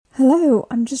Hello,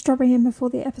 I'm just dropping in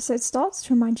before the episode starts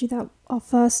to remind you that our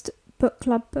first book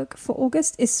club book for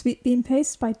August is Sweet Bean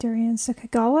Paste by Dorian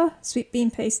Sakagawa. Sweet Bean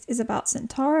Paste is about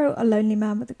Sentaro, a lonely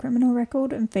man with a criminal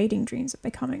record and fading dreams of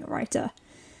becoming a writer.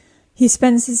 He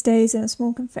spends his days in a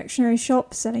small confectionery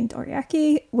shop selling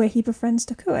dorayaki, where he befriends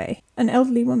Tokue, an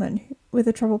elderly woman with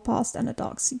a troubled past and a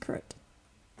dark secret.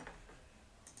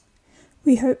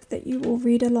 We hope that you will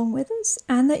read along with us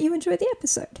and that you enjoy the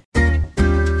episode.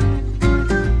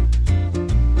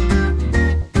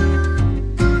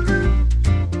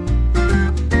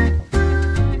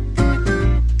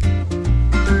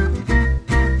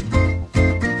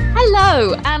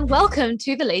 Hello and welcome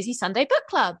to the Lazy Sunday Book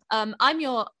Club. I'm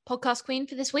your podcast queen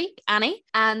for this week, Annie,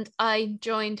 and I'm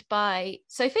joined by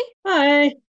Sophie.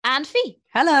 Hi. And Fee.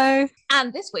 Hello.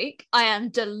 And this week, I am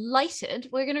delighted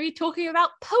we're going to be talking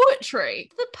about poetry.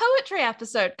 The poetry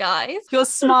episode, guys. Your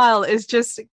smile is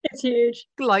just It's huge.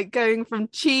 like going from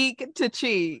cheek to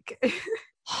cheek.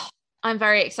 I'm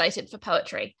very excited for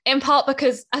poetry, in part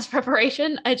because as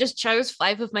preparation, I just chose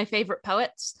 5 of my favorite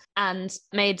poets and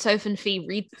made Soph and Fee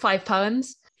read 5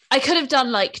 poems. I could have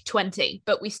done like 20,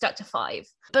 but we stuck to 5.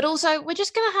 But also, we're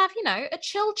just going to have, a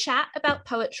chill chat about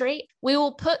poetry. We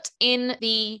will put in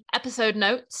the episode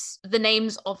notes the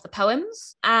names of the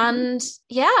poems. And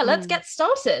let's get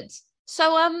started.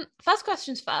 So, first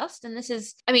questions first, and this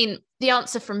is, the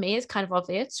answer from me is kind of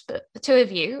obvious, but the two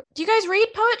of you, do you guys read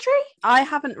poetry? I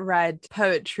haven't read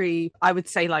poetry, I would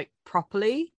say, like,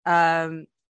 properly,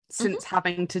 since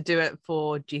having to do it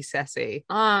for GCSE.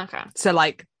 Oh, okay. So,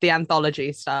 like, the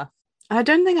anthology stuff. I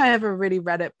don't think I ever really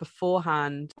read it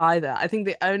beforehand either. I think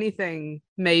the only thing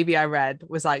maybe I read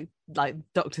was, like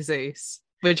Dr. Seuss,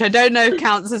 which I don't know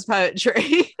counts as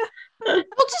poetry. Dr.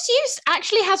 Seuss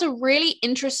actually has a really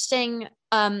interesting,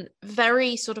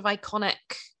 very sort of iconic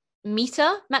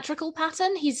metrical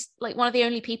pattern. He's like one of the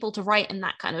only people to write in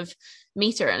that kind of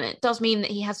meter, and it does mean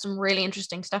that he has some really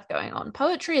interesting stuff going on.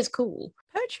 Poetry is cool.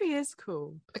 Poetry is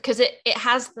cool. Because it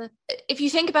has if you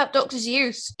think about Dr.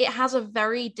 Seuss, it has a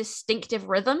very distinctive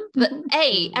rhythm that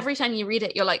A, every time you read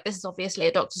it, you're like, this is obviously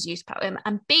a Dr. Seuss poem,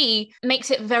 and B,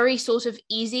 makes it very sort of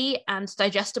easy and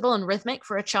digestible and rhythmic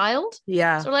for a child.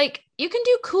 Yeah. So like, you can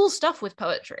do cool stuff with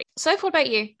poetry. Soph, what about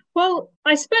you? Well,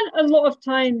 I spent a lot of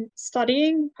time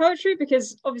studying poetry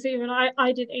because obviously when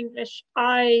I did English,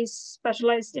 I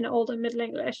specialized in Old and Middle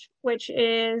English, which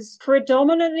is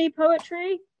predominantly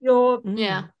poetry. Your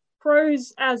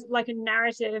prose as like a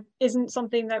narrative isn't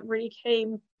something that really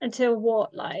came until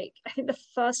I think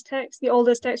the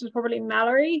oldest text was probably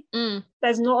Mallory.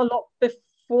 There's not a lot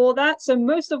before that. So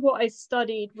most of what I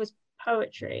studied was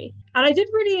poetry. And I did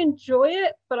really enjoy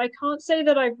it, but I can't say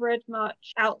that I've read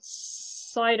much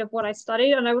outside of what I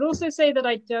studied. And I would also say that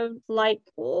I don't like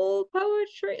all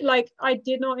poetry. Like, I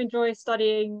did not enjoy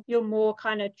studying your more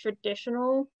kind of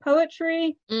traditional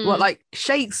poetry. What, like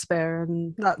Shakespeare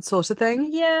and that sort of thing?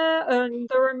 Yeah, and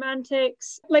the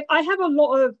Romantics. Like, I have a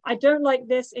lot of, I don't like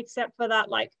this except for that.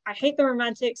 Like, I hate the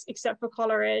Romantics except for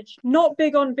Coleridge. Not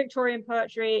big on Victorian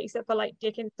poetry except for like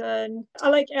Dickinson. I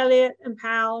like Eliot and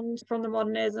Pound from the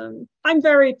modernism. I'm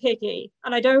very picky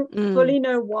and I don't fully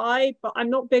know why, but I'm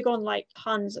not big on like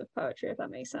tons of poetry, if that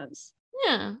makes sense.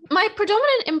 Yeah. My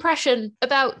predominant impression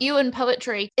about you and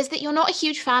poetry is that you're not a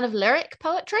huge fan of lyric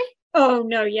poetry. Oh,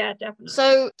 no, yeah, definitely.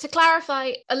 So to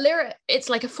clarify, a lyric, it's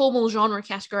like a formal genre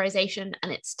categorization,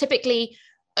 and it's typically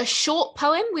a short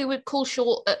poem. We would call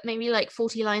short at maybe like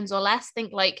 40 lines or less.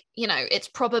 Think like, it's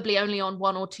probably only on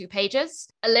 1 or 2 pages.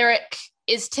 A lyric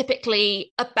is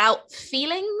typically about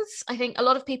feelings. I think a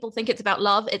lot of people think it's about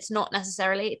love. It's not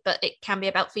necessarily, but it can be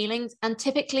about feelings. And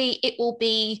typically it will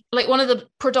be like one of the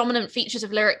predominant features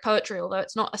of lyric poetry, although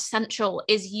it's not essential,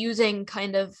 is using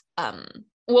kind of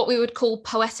what we would call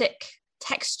poetic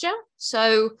texture.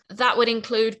 So that would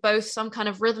include both some kind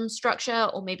of rhythm structure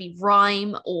or maybe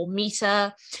rhyme or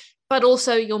meter, but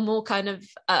also your more kind of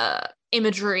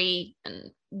imagery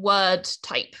and word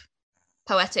type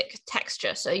poetic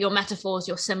texture. So your metaphors,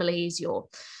 your similes, your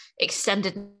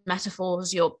extended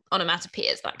metaphors, your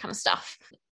onomatopoeias, that kind of stuff.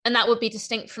 And that would be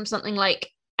distinct from something like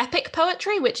epic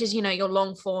poetry, which is, your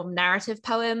long form narrative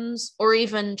poems, or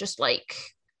even just like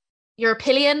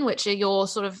Eupyllion, which are your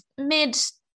sort of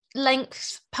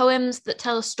mid-length poems that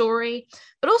tell a story.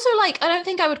 But also, like, I don't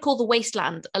think I would call The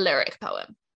Wasteland a lyric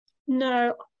poem.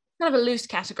 No. Kind of a loose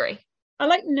category. I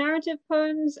like narrative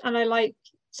poems, and I like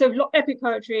epic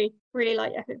poetry, really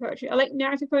like epic poetry. I like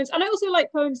narrative poems, and I also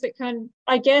like poems that can,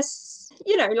 I guess,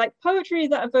 like poetry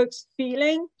that evokes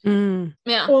feeling,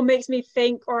 or makes me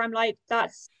think, or I'm like,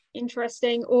 that's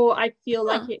interesting, or I feel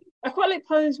like it. I quite like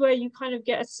poems where you kind of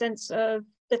get a sense of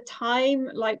the time,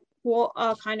 like what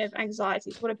are kind of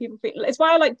anxieties, what are people feeling. It's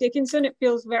why I like Dickinson. It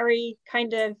feels very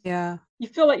kind of, you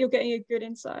feel like you're getting a good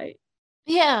insight.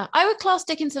 Yeah, I would class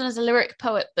Dickinson as a lyric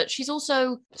poet, but she's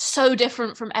also so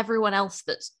different from everyone else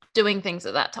that's doing things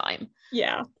at that time.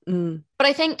 Yeah. But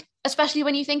I think, especially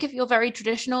when you think of your very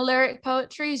traditional lyric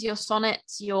poetries, your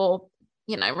sonnets, your,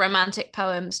 you know, romantic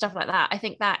poems, stuff like that, I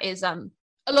think that is a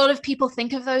lot of people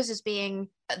think of those as being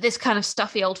this kind of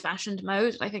stuffy old-fashioned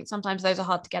mode. I think sometimes those are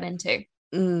hard to get into.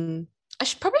 I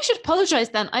probably should apologize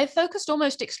then. I focused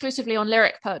almost exclusively on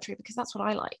lyric poetry because that's what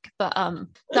I like. But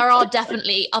there are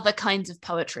definitely other kinds of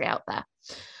poetry out there.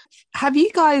 Have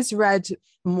you guys read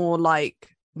more like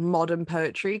modern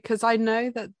poetry? Because I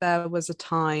know that there was a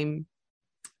time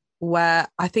where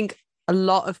I think a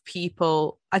lot of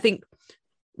people, I think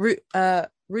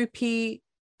Rupi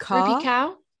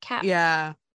Kaur.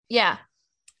 Yeah.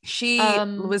 She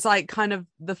was like kind of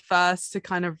the first to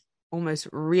kind of almost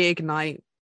reignite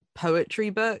poetry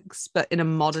books, but in a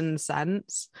modern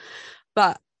sense.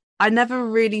 But I never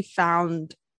really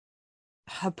found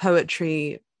her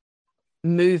poetry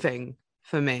moving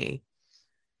for me.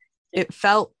 It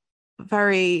felt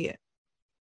very,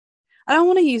 I don't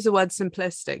want to use the word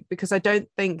simplistic because I don't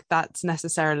think that's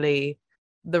necessarily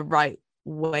the right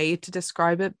way to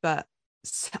describe it, but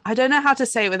I don't know how to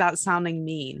say it without sounding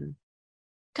mean.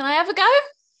 Can I have a go?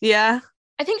 Yeah.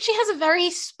 I think she has a very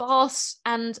sparse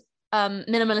and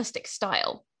minimalistic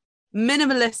style.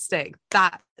 Minimalistic,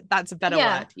 that's a better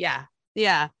word. Yeah.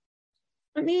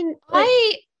 I mean,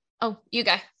 you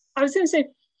go. I was going to say,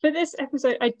 for this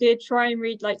episode, I did try and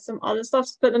read like some other stuff,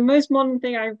 but the most modern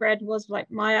thing I read was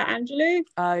like Maya Angelou.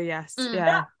 Oh yes. Yeah.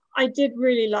 That I did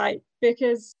really like,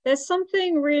 because there's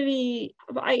something really,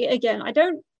 I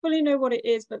don't fully know what it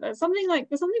is, but there's something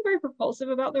very propulsive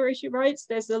about the way she writes.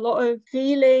 There's a lot of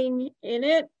feeling in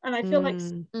it, and I feel like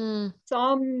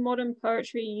some modern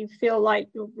poetry, you feel like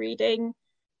you're reading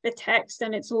the text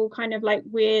and it's all kind of like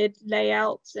weird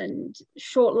layouts and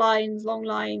short lines, long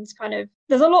lines, kind of,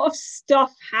 there's a lot of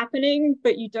stuff happening,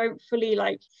 but you don't fully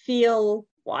like feel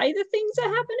why the things are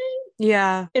happening.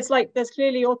 Yeah, it's like there's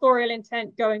clearly authorial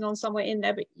intent going on somewhere in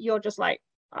there, but you're just like,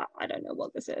 I don't know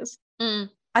what this is.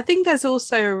 I think there's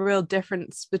also a real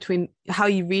difference between how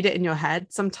you read it in your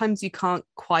head. Sometimes you can't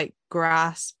quite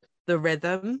grasp the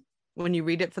rhythm when you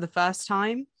read it for the first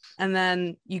time, and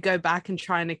then you go back and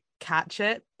try and catch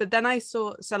it. But then I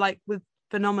saw, so like with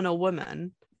Phenomenal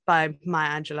Woman by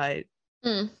Maya Angelou,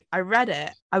 I read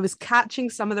it, I was catching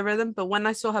some of the rhythm, but when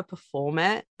I saw her perform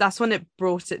it, that's when it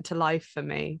brought it to life for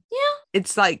me. Yeah.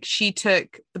 It's like she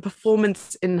took the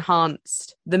performance,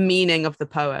 enhanced the meaning of the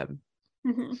poem.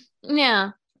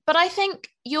 Yeah. But I think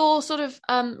your sort of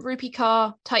Rupi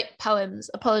Kaur type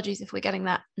poems, apologies if we're getting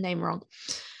that name wrong,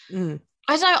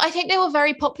 I don't know, I think they were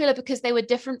very popular because they were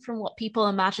different from what people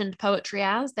imagined poetry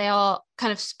as. They are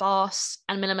kind of sparse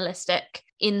and minimalistic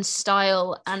in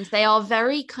style, and they are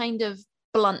very kind of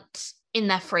blunt in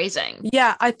their phrasing.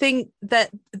 Yeah, I think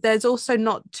that there's also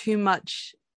not too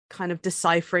much kind of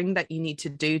deciphering that you need to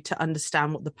do to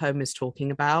understand what the poem is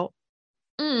talking about.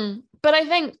 But I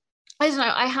think, I don't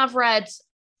know, I have read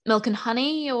Milk and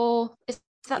Honey, or is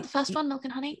that the first one, Milk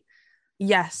and Honey?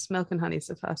 Yes, Milk and Honey is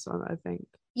the first one, I think.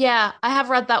 Yeah, I have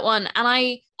read that one, and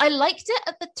I liked it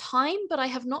at the time, but I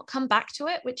have not come back to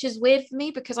it, which is weird for me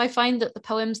because I find that the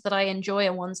poems that I enjoy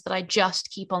are ones that I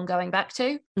just keep on going back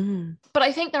to. But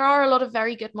I think there are a lot of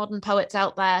very good modern poets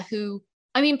out there who,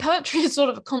 I mean, poetry is sort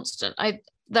of a constant.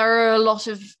 There are a lot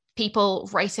of people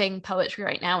writing poetry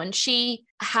right now, and she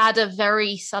had a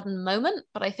very sudden moment,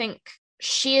 but I think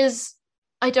she is,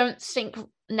 I don't think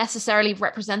necessarily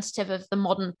representative of the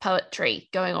modern poetry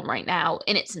going on right now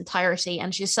in its entirety.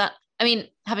 And she's, I mean,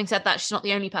 having said that, she's not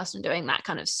the only person doing that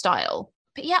kind of style.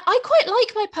 But yeah, I quite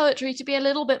like my poetry to be a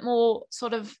little bit more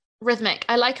sort of rhythmic.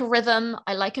 I like a rhythm.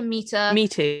 I like a meter. Me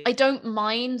too. I don't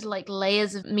mind like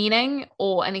layers of meaning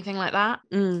or anything like that.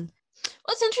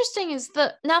 What's interesting is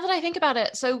that now that I think about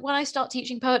it, so when I start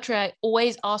teaching poetry, I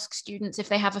always ask students if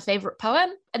they have a favorite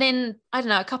poem. And in, I don't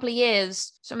know, a couple of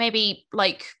years, so maybe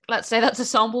like, let's say that's a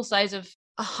sample size of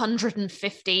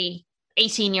 150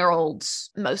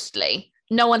 18-year-olds mostly.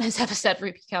 No one has ever said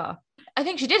Rupi Kaur. I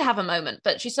think she did have a moment,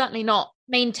 but she's certainly not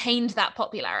maintained that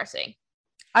popularity.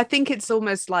 I think it's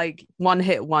almost like one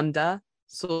hit wonder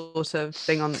sort of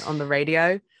thing on the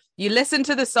radio. You listen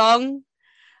to the song,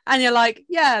 and you're like,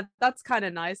 yeah, that's kind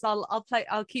of nice.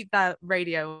 I'll keep that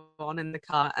radio on in the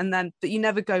car. And then, but you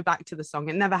never go back to the song.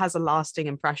 It never has a lasting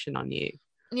impression on you.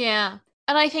 Yeah.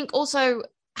 And I think also,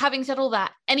 having said all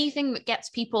that, anything that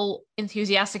gets people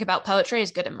enthusiastic about poetry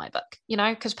is good in my book, you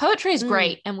know, because poetry is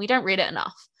great and we don't read it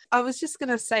enough. I was just going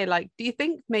to say, like, do you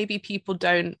think maybe people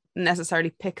don't necessarily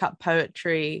pick up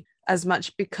poetry as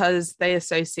much because they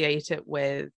associate it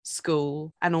with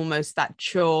school and almost that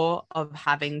chore of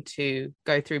having to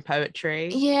go through poetry.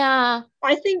 Yeah.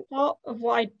 I think part of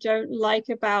what I don't like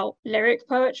about lyric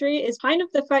poetry is kind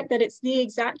of the fact that it's the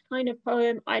exact kind of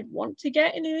poem I'd want to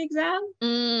get in an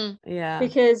exam. Yeah.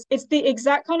 Because it's the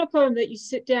exact kind of poem that you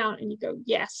sit down and you go,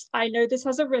 yes, I know this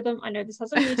has a rhythm, I know this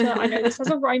has a meter, I know this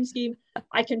has a rhyme scheme,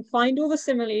 I can find all the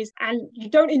similes, and you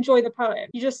don't enjoy the poem.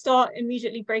 You just start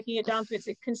immediately breaking it down to its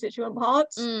constituent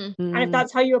parts. And if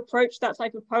that's how you approach that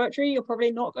type of poetry, you're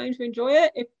probably not going to enjoy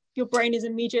it. If your brain is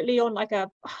immediately on like a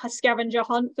scavenger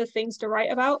hunt for things to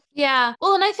write about. Yeah.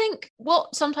 Well, and I think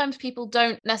what sometimes people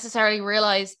don't necessarily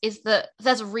realize is that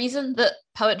there's a reason that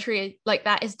poetry like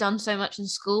that is done so much in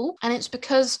school. And it's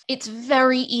because it's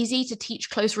very easy to teach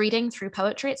close reading through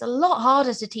poetry. It's a lot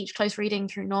harder to teach close reading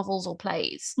through novels or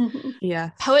plays. Yeah.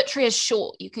 Poetry is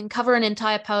short. You can cover an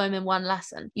entire poem in one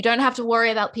lesson. You don't have to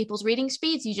worry about people's reading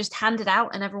speeds. You just hand it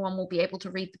out and everyone will be able to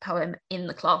read the poem in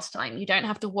the class time. You don't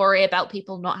have to worry about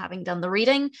people not having done the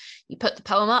reading. You put the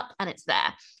poem up and it's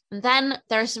there. And then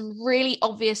there are some really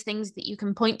obvious things that you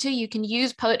can point to. You can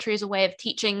use poetry as a way of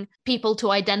teaching people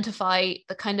to identify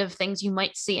the kind of things you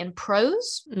might see in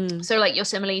prose. So like your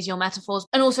similes, your metaphors,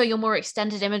 and also your more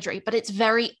extended imagery. But it's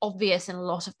very obvious in a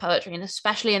lot of poetry, and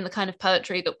especially in the kind of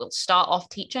poetry that we'll start off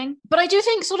teaching. But I do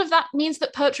think sort of that means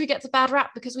that poetry gets a bad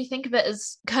rap because we think of it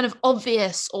as kind of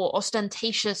obvious or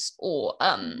ostentatious or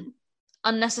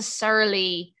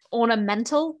unnecessarily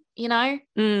ornamental, you know?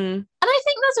 And I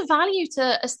think there's a value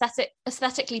to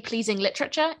aesthetically pleasing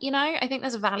literature, you know? I think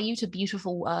there's a value to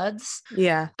beautiful words.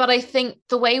 Yeah. But I think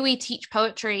the way we teach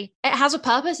poetry, it has a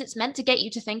purpose. It's meant to get you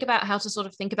to think about how to sort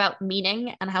of think about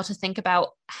meaning and how to think about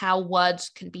how words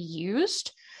can be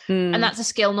used. And that's a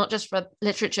skill not just for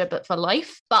literature, but for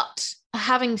life. But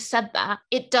having said that,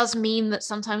 it does mean that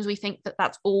sometimes we think that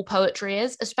that's all poetry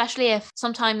is, especially if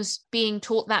sometimes being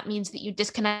taught that means that you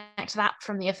disconnect that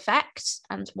from the effect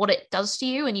and what it does to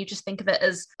you. And you just think of it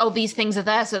as, oh, these things are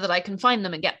there so that I can find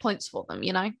them and get points for them,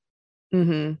 you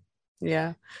know?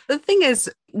 Yeah. The thing is,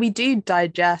 we do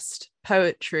digest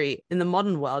poetry in the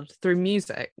modern world through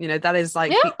music. You know, that is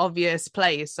like the obvious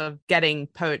place of getting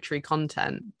poetry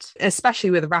content,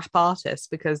 especially with rap artists,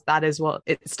 because that is what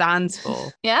it stands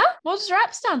for. Yeah? What does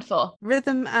rap stand for?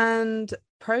 Rhythm and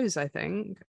prose, I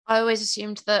think. I always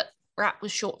assumed that rap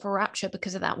was short for rapture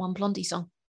because of that one Blondie song.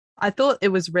 I thought it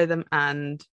was rhythm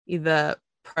and either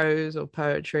prose or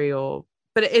poetry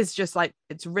but it is just like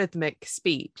it's rhythmic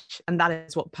speech, and that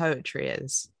is what poetry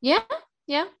is. Yeah.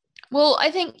 Well,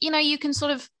 I think, you know, you can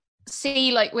sort of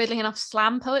see, like, weirdly enough,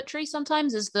 slam poetry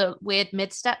sometimes as the weird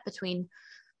mid-step between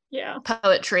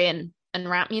poetry and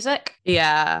rap music.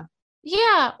 Yeah.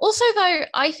 Also, though,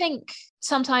 I think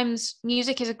sometimes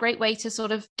music is a great way to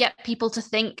sort of get people to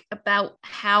think about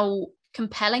how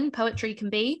compelling poetry can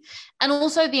be, and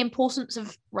also the importance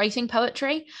of writing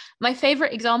poetry. My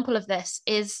favorite example of this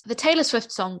is the Taylor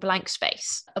Swift song Blank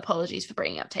Space. Apologies for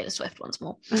bringing up Taylor Swift once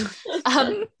more.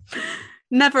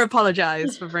 Never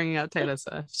apologize for bringing up Taylor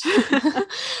Swift.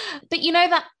 But you know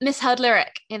that misheard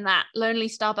lyric in that lonely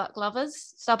Starbucks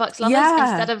lovers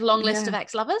instead of long list of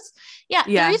ex-lovers? The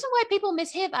reason why people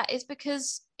mishear that is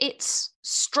because it's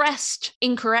stressed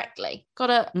incorrectly. Got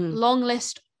a long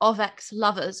list of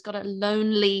ex-lovers, got a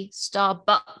lonely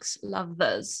Starbucks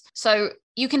lovers. So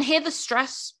you can hear the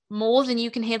stress more than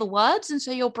you can hear the words, and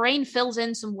so your brain fills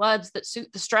in some words that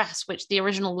suit the stress, which the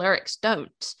original lyrics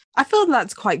don't. I feel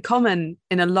that's quite common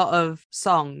in a lot of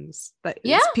songs, that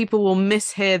people will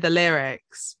mishear the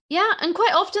lyrics. Yeah, and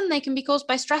quite often they can be caused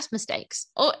by stress mistakes.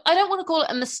 Or I don't want to call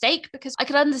it a mistake because I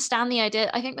could understand the idea.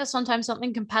 I think there's sometimes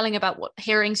something compelling about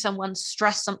hearing someone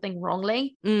stress something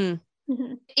wrongly.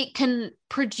 It can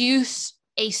produce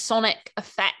a sonic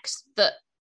effect that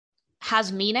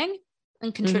has meaning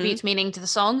and contributes meaning to the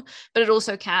song, but it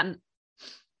also can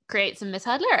create some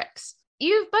misheard lyrics.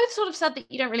 You've both sort of said that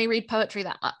you don't really read poetry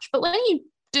that much, but when you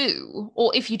do,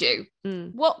 or if you do,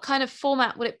 what kind of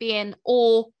format would it be in,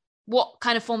 or what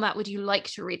kind of format would you like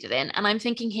to read it in? And I'm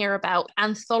thinking here about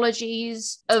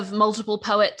anthologies of multiple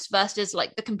poets versus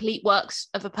like the complete works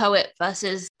of a poet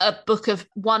versus a book of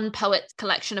one poet's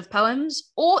collection of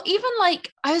poems. Or even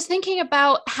like, I was thinking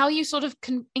about how you sort of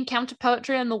can encounter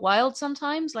poetry in the wild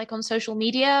sometimes, like on social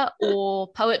media,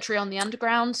 or poetry on the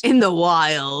underground. In the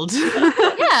wild.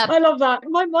 Yeah. I love that.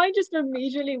 My mind just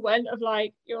immediately went of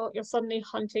like, you're suddenly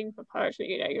hunting for poetry,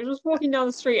 you know, you're just walking down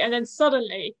the street and then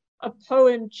suddenly a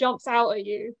poem jumps out at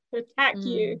you to attack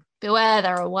you. Beware,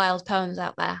 there are wild poems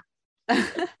out there.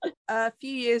 A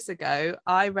few years ago,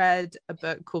 I read a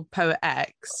book called Poet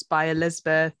X by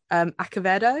Elizabeth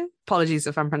Acevedo. Apologies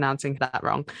if I'm pronouncing that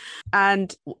wrong.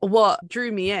 And what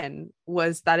drew me in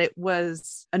was that it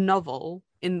was a novel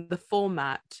in the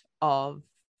format of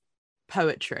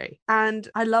poetry. And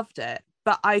I loved it,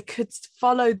 but I could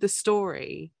follow the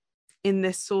story in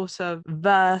this sort of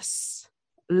verse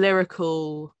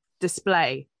lyrical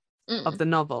display of the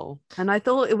novel. And I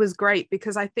thought it was great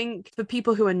because I think for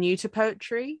people who are new to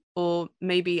poetry or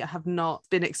maybe have not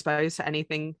been exposed to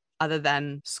anything other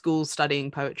than school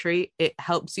studying poetry, it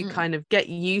helps you kind of get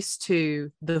used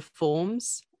to the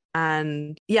forms.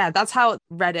 And yeah, that's how I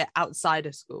read it outside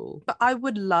of school. But I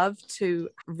would love to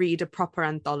read a proper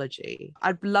anthology.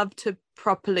 I'd love to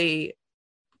properly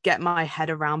get my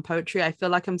head around poetry. I feel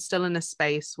like I'm still in a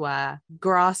space where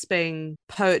grasping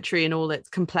poetry in all its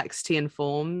complexity and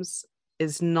forms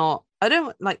is not,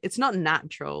 it's not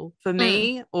natural for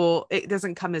me, or it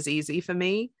doesn't come as easy for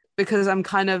me because I'm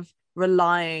kind of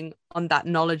relying on that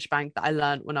knowledge bank that I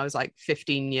learned when I was like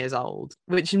 15 years old,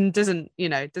 which doesn't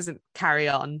carry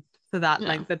on for that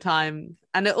length of time.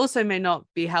 And it also may not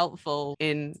be helpful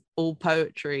in all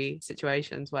poetry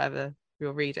situations, wherever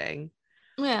you're reading.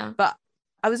 Yeah. But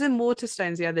I was in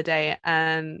Waterstones the other day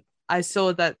and I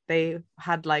saw that they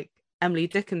had like Emily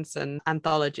Dickinson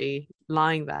anthology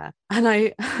lying there. And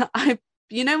I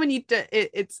when you do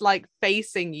it, it's like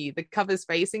facing you, the cover's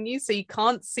facing you, so you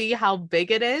can't see how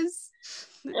big it is.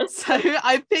 So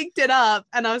I picked it up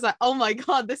and I was like, oh my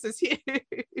God, this is huge.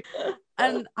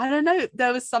 And I don't know,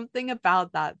 there was something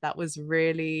about that was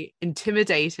really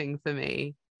intimidating for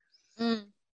me.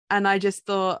 And I just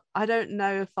thought, I don't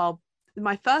know if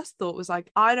my first thought was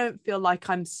like, I don't feel like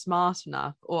I'm smart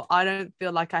enough, or I don't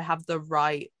feel like I have the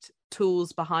right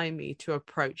tools behind me to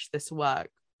approach this work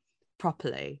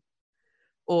properly.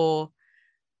 Or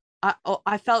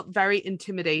I felt very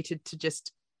intimidated to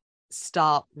just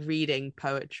start reading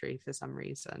poetry for some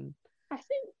reason. I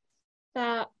think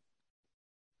that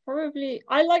probably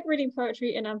I like reading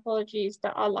poetry in anthologies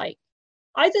that are like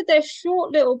either they're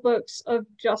short little books of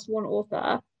just one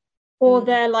author, or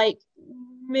they're like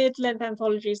mid-length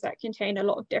anthologies that contain a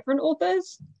lot of different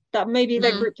authors that maybe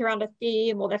they're grouped around a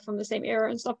theme or they're from the same era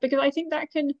and stuff, because I think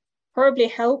that can probably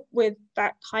help with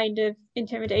that kind of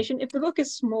intimidation. If the book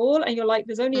is small and you're like,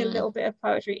 there's only a little bit of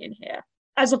poetry in here,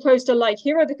 as opposed to like,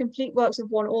 here are the complete works of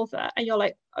one author, and you're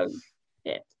like, oh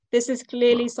shit, this is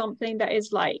clearly something that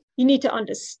is like, you need to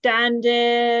understand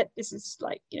it. This is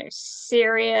like,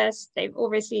 serious. They've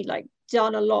obviously like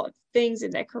done a lot of things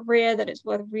in their career that it's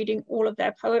worth reading all of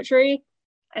their poetry.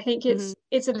 I think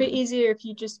it's a bit easier if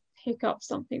you just pick up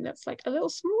something that's like a little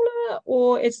smaller,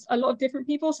 or it's a lot of different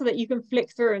people, so that you can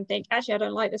flick through and think, actually, I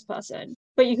don't like this person,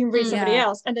 but you can read somebody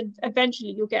else, and then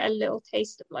eventually you'll get a little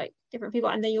taste of like different people,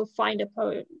 and then you'll find a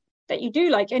poem that you do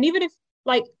like. And even if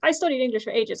like I studied English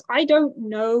for ages, I don't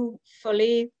know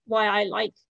fully why I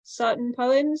like certain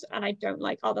poems and I don't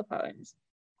like other poems.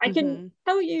 I can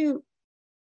tell you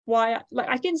why, like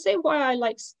I can say why I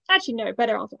like, actually no,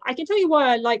 better answer, I can tell you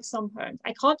why I like some poems.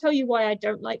 I can't tell you why I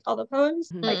don't like other poems.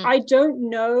 Like I don't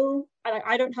know,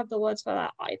 I don't have the words for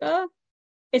that either.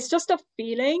 It's just a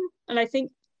feeling, and I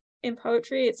think in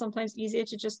poetry it's sometimes easier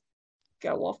to just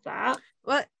go off that.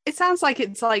 Well, it sounds like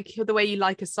it's like the way you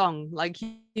like a song, like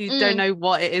you don't know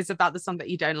what it is about the song that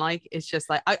you don't like. It's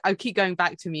just like I keep going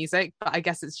back to music, but I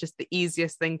guess it's just the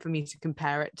easiest thing for me to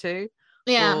compare it to,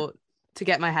 or to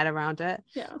get my head around it.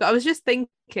 But I was just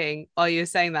thinking while you were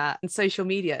saying that, in social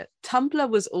media, Tumblr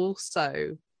was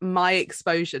also my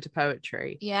exposure to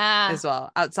poetry as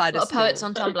well, outside of poets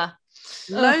on Tumblr.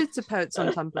 Loads of poets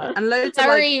on Tumblr, and loads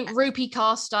very of like Rupi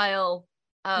Kaur style.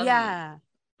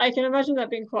 I can imagine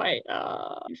that being quite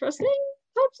interesting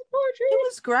types of poetry. It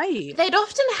was great. They'd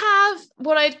often have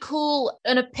what I'd call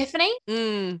an epiphany.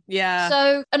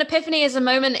 So an epiphany is a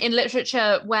moment in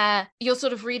literature where you're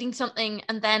sort of reading something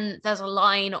and then there's a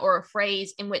line or a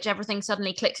phrase in which everything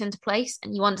suddenly clicks into place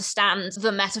and you understand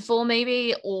the metaphor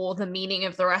maybe, or the meaning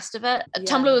of the rest of it.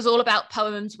 Tumblr was all about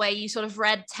poems where you sort of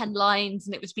read 10 lines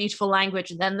and it was beautiful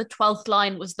language, and then the 12th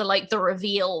line was the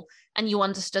reveal and you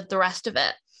understood the rest of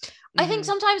it. I think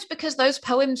sometimes because those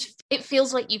poems, it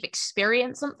feels like you've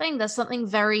experienced something. There's something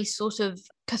very sort of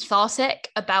cathartic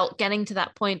about getting to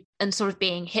that point and sort of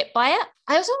being hit by it.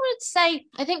 I also wanted to say,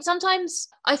 I think sometimes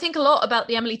I think a lot about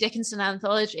the Emily Dickinson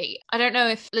anthology. I don't know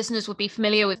if listeners would be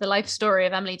familiar with the life story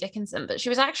of Emily Dickinson, but she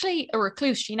was actually a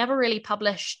recluse. She never really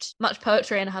published much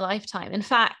poetry in her lifetime. In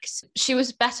fact, she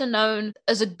was better known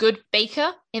as a good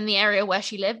baker in the area where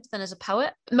she lived than as a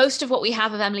poet. Most of what we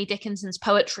have of Emily Dickinson's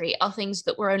poetry are things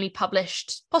that were only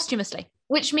published posthumously,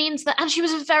 which means that, and she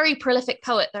was a very prolific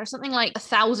poet. There are something like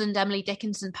 1,000 Emily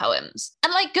Dickinson poems.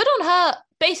 And like, good on her.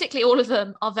 Basically, all of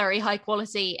them are very high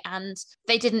quality and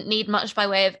they didn't need much by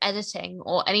way of editing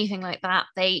or anything like that.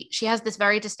 She has this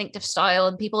very distinctive style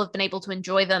and people have been able to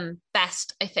enjoy them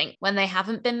best, I think, when they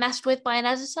haven't been messed with by an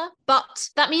editor. But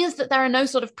that means that there are no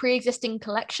sort of pre-existing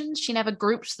collections. She never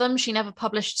grouped them. She never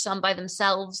published some by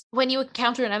themselves. When you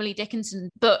encounter an Emily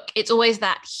Dickinson book, it's always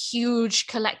that huge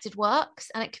collected works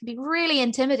and it can be really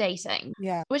intimidating.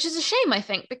 Yeah. Which is a shame, I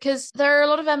think, because there are a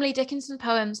lot of Emily Dickinson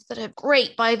poems that are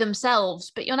great by themselves,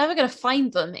 but you're never going to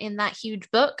find them in that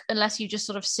huge book unless you just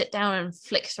sort of sit down and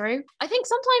flick through. I think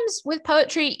sometimes with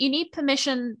poetry, you need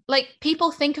permission. Like,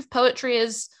 people think of poetry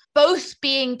as both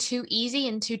being too easy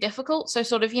and too difficult. So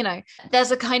sort of,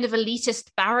 there's a kind of elitist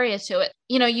barrier to it.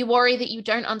 You worry that you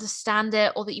don't understand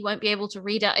it or that you won't be able to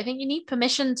read it. I think you need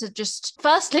permission to just,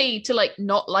 firstly, to like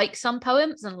not like some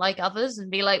poems and like others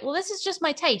and be like, well, this is just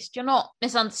my taste. You're not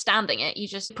misunderstanding it. You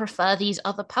just prefer these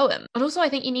other poems. And also I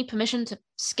think you need permission to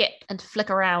skip and to flick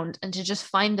around and to just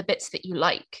find the bits that you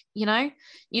like, You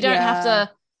don't have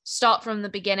to start from the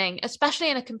beginning, especially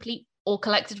in a complete or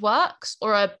collected works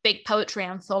or a big poetry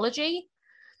anthology.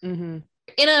 Mm-hmm.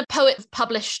 In a poet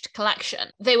published collection,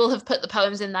 they will have put the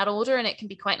poems in that order and it can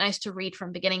be quite nice to read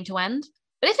from beginning to end.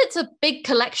 But if it's a big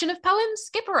collection of poems,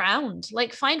 skip around,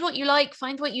 like find what you like,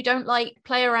 find what you don't like,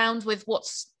 play around with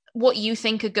what you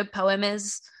think a good poem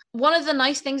is. One of the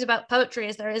nice things about poetry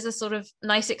is there is a sort of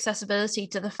nice accessibility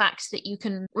to the fact that you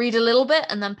can read a little bit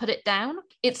and then put it down.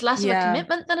 It's less of a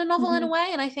commitment than a novel in a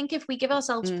way. And I think if we give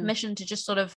ourselves permission to just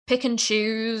sort of pick and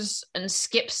choose and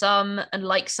skip some and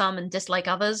like some and dislike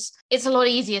others, it's a lot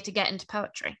easier to get into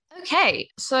poetry. Okay,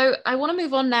 so I want to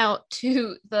move on now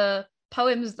to the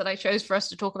poems that I chose for us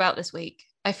to talk about this week.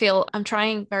 I feel I'm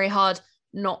trying very hard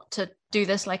not to do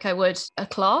this like I would a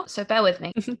class, so bear with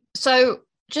me. So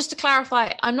just to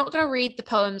clarify, I'm not going to read the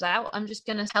poems out. I'm just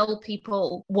going to tell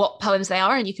people what poems they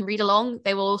are and you can read along.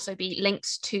 There will also be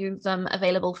links to them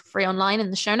available free online in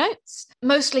the show notes.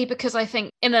 Mostly because I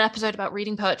think in an episode about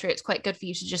reading poetry, it's quite good for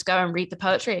you to just go and read the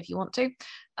poetry if you want to.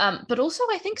 But also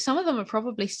I think some of them are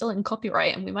probably still in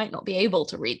copyright and we might not be able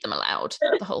to read them aloud,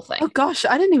 the whole thing. Oh gosh,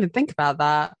 I didn't even think about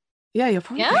that. Yeah, you're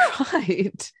probably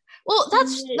right. Well,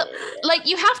 that's like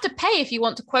you have to pay if you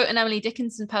want to quote an Emily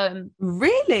Dickinson poem.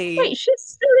 Really? Wait, she's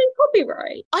still in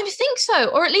copyright? I think so,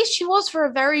 or at least she was for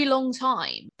a very long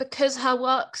time, because her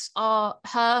works are,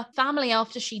 her family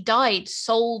after she died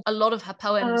sold a lot of her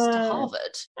poems to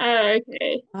Harvard. Oh,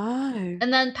 okay. Oh.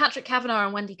 And then Patrick Kavanagh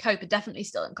and Wendy Cope are definitely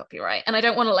still in copyright. And I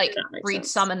don't want to read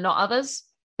some and not others.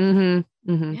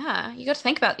 Mm-hmm. Mm-hmm. Yeah, you got to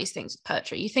think about these things with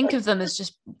poetry. You think of them as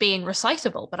just being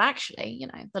recitable, but actually,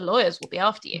 the lawyers will be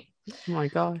after you. Oh my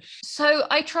gosh. So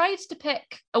I tried to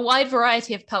pick a wide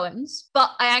variety of poems,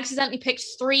 but I accidentally picked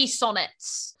 3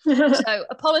 sonnets. So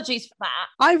apologies for that.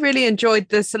 I really enjoyed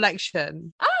the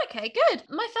selection. Oh, okay, good.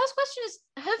 My first question is,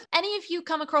 have any of you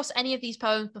come across any of these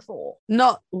poems before?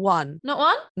 Not one. Not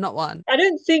one? Not one. I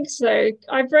don't think so.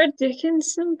 I've read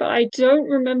Dickinson, but I don't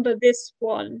remember this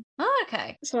one. Oh,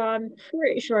 okay. So I'm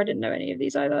pretty sure I didn't know any of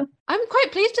these either. I'm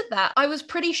quite pleased with that. I was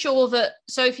pretty sure that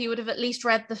Sophie would have at least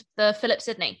read the Philip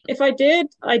Sidney. If I did,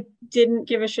 I didn't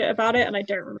give a shit about it and I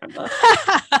don't remember.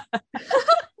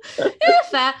 Yeah,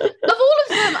 fair. Of all of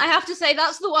them, I have to say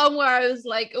that's the one where I was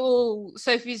like, oh,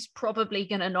 Sophie's probably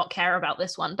gonna not care about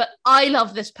this one. But I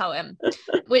love this poem,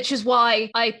 which is why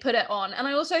I put it on. And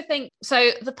I also think,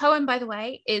 so the poem, by the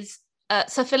way, is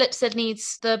Sir Philip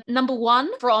Sidney's the number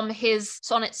 1 from his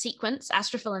sonnet sequence,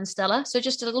 Astrophil and Stella. So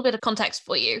just a little bit of context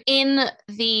for you. In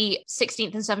the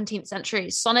 16th and 17th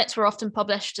centuries, sonnets were often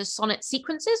published as sonnet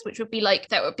sequences, which would be like,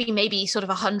 there would be maybe sort of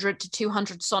 100 to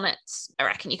 200 sonnets. I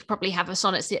reckon you could probably have a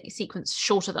sonnet sequence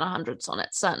shorter than 100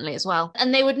 sonnets, certainly as well.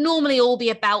 And they would normally all be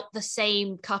about the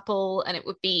same couple, and it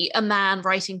would be a man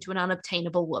writing to an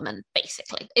unobtainable woman,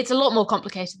 basically. It's a lot more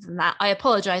complicated than that. I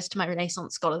apologize to my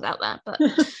Renaissance scholars out there, but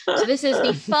so this is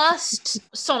the first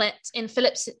sonnet in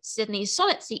Philip Sidney's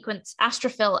sonnet sequence,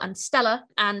 Astrophil and Stella.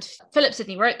 And Philip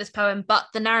Sidney wrote this poem, but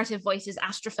the narrative voice is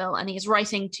Astrophil, and he is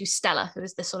writing to Stella, who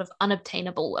is this sort of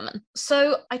unobtainable woman.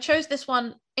 So I chose this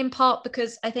one in part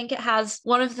because I think it has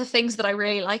one of the things that I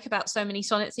really like about so many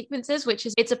sonnet sequences, which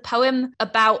is it's a poem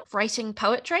about writing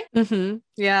poetry. Mm-hmm.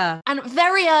 Yeah. And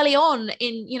very early on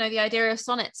in, the idea of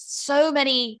sonnets, so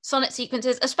many sonnet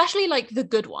sequences, especially like the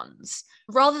good ones,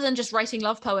 rather than just writing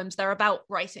love poems, they're about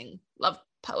writing love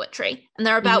poetry, and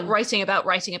they're about writing about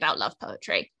love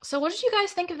poetry. So what did you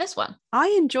guys think of this one? I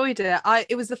enjoyed it.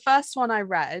 It was the first one I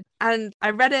read, and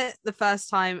I read it the first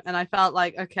time and I felt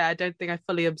like, okay, I don't think I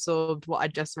fully absorbed what I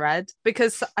just read,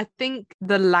 because I think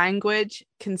the language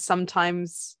can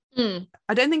sometimes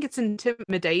I don't think it's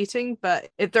intimidating, but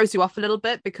it throws you off a little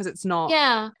bit because it's not.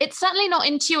 Yeah, it's certainly not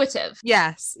intuitive.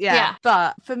 Yes, yeah.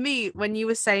 But for me, when you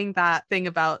were saying that thing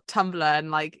about Tumblr and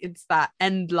like it's that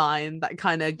end line that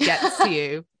kind of gets to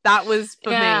you, that was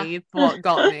for me what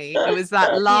got me. It was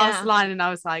that last line, and I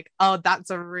was like, oh, that's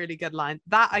a really good line.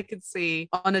 That I could see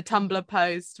on a Tumblr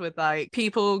post with like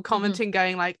people commenting,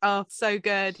 going like, oh, so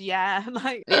good, yeah.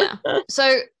 Like, yeah.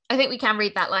 So I think we can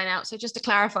read that line out. So just to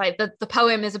clarify, the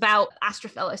poem is about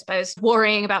Astrophil, I suppose,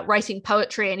 worrying about writing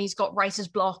poetry, and he's got writer's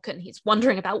block and he's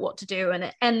wondering about what to do. And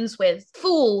it ends with,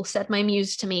 "Fool, said my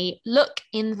muse to me, look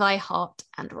in thy heart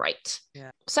and write."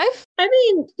 Yeah. Soph? I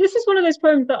mean, this is one of those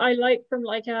poems that I like from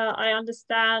like I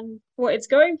understand what it's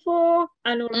going for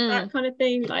and all of that kind of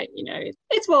thing. Like, you know,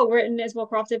 it's well written, it's well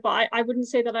crafted, but I wouldn't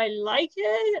say that I like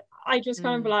it. I just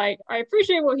kind of like, I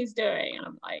appreciate what he's doing, and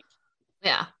I'm like,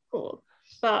 yeah, cool.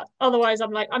 But otherwise,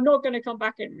 I'm like, I'm not going to come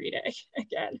back and read it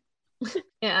again.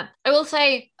 Yeah. I will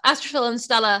say Astrophil and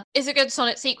Stella is a good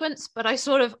sonnet sequence, but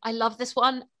I love this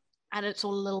one, and it's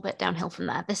all a little bit downhill from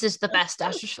there. This is the best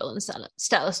Astrophil and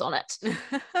Stella sonnet,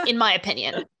 in my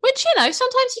opinion. Which, you know,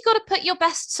 sometimes you got to put your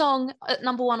best song at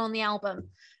number one on the album.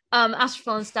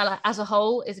 Astrophil and Stella as a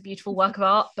whole is a beautiful work of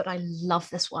art, but I love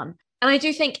this one. And I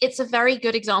do think it's a very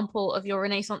good example of your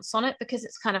Renaissance sonnet because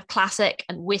it's kind of classic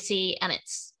and witty, and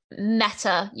it's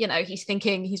meta, you know,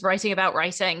 he's writing about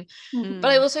writing. But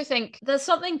I also think there's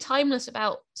something timeless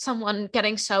about someone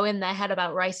getting so in their head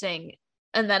about writing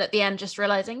and then at the end just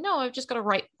realizing, no, I've just got to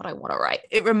write what I want to write.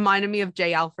 It reminded me of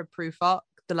J. Alfred Prufrock,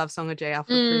 the love song of J.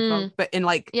 Alfred Prufrock, but in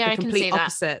like the complete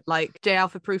opposite. Like J.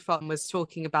 Alfred Prufrock was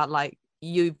talking about like,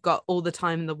 you've got all the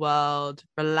time in the world,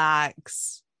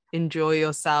 relax, enjoy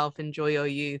yourself, enjoy your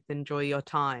youth, enjoy your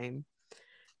time.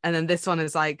 And then this one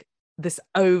is like this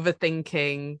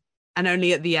overthinking, and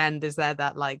only at the end is there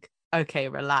that like, okay,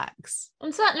 relax.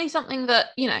 And certainly something that,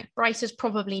 you know, writers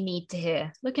probably need to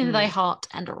hear. Look into thy heart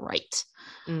and write.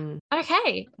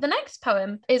 Okay, the next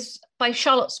poem is by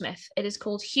Charlotte Smith. It is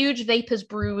called Huge Vapours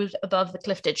Brewed Above the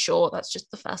Clifted Shore. That's just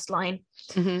the first line.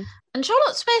 And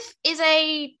Charlotte Smith is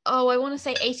I want to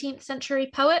say 18th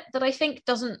century poet that I think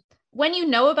doesn't, when you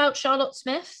know about Charlotte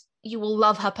Smith, you will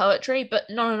love her poetry, but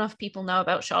not enough people know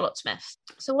about Charlotte Smith.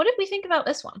 So what did we think about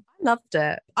this one? I loved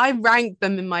it. I ranked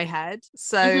them in my head.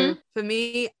 So for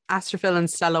me, Astrophil and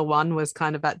Stella 1 was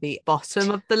kind of at the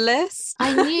bottom of the list.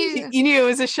 I knew. You knew it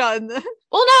was a shot in the...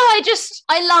 Well, no,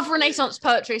 I love Renaissance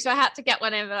poetry, so I had to get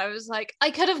one in, but I was like, I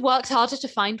could have worked harder to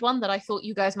find one that I thought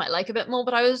you guys might like a bit more,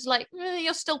 but I was like,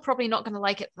 you're still probably not going to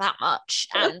like it that much,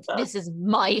 and this is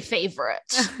my favorite.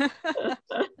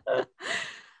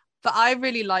 But I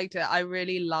really liked it. I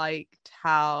really liked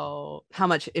how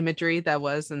much imagery there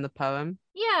was in the poem.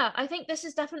 Yeah, I think this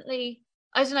is definitely,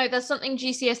 I don't know, there's something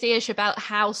GCSE-ish about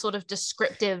how sort of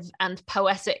descriptive and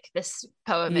poetic this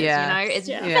poem is, you know? It's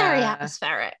very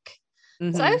atmospheric.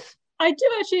 So? I do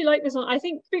actually like this one. I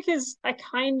think because I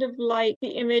kind of like the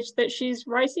image that she's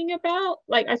writing about.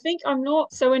 Like, I think I'm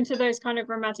not so into those kind of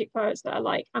romantic poets that are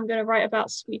like, I'm going to write about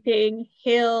sweeping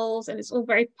hills and it's all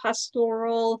very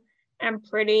pastoral and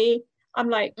pretty. I'm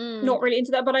like not really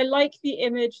into that, but I like the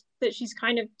image that she's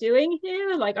kind of doing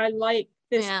here. Like, I like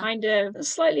this kind of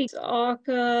slightly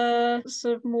darker,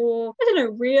 sort of more, I don't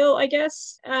know, real, I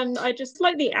guess. And I just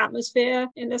like the atmosphere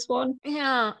in this one.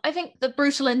 Yeah, I think the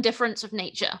brutal indifference of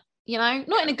nature, you know,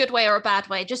 not in a good way or a bad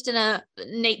way, just in a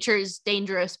nature is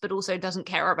dangerous, but also doesn't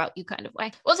care about you kind of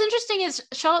way. What's interesting is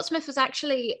Charlotte Smith was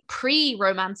actually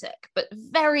pre-romantic, but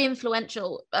very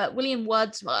influential. William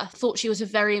Wordsworth thought she was a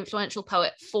very influential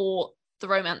poet for the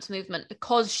Romance movement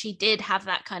because she did have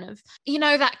that kind of, you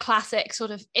know, that classic sort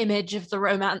of image of the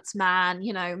romance man,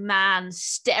 you know, man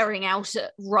staring out at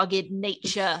rugged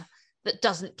nature that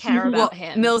doesn't care about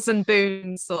him. Mills and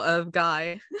Boone sort of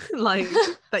guy, like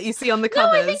that you see on the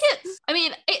covers. No, I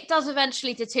mean, it does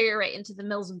eventually deteriorate into the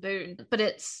Mills and Boone, but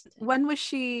it's... When was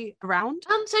she around?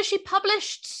 So she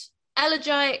published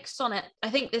Elegiac Sonnet. I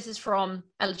think this is from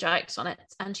Elegiac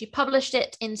Sonnets, and she published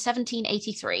it in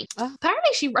 1783. Oh.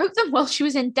 Apparently she wrote them while she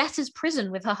was in debtor's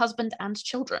prison with her husband and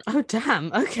children. Oh,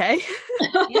 damn. Okay.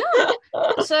 Yeah.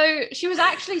 So she was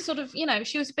actually sort of, you know,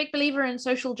 she was a big believer in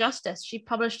social justice. She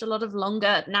published a lot of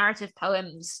longer narrative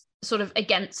poems sort of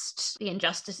against the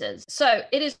injustices. So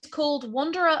it is called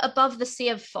Wanderer Above the Sea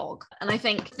of Fog. And I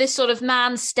think this sort of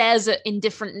man stares at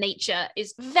indifferent nature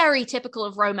is very typical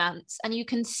of romance. And you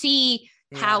can see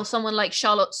how someone like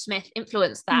Charlotte Smith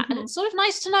influenced that. And Mhm. it's sort of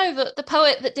nice to know that the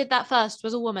poet that did that first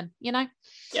was a woman, you know?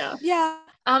 Yeah. Yeah.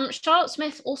 Charlotte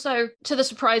Smith also, to the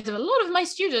surprise of a lot of my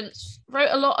students,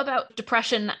 wrote a lot about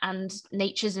depression and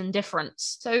nature's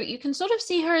indifference. So you can sort of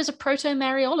see her as a proto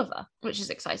Mary Oliver, which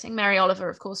is exciting. Mary Oliver,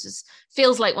 of course,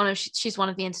 feels like she's one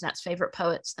of the internet's favorite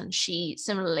poets, and she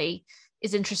similarly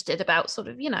is interested about sort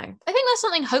of, I think there's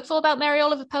something hopeful about Mary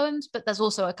Oliver poems, but there's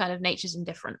also a kind of nature's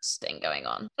indifference thing going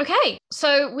on. Okay,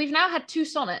 so we've now had 2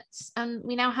 sonnets, and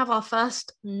we now have our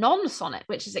first non-sonnet,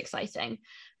 which is exciting.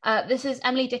 This is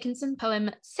Emily Dickinson, poem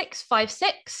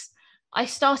 656. I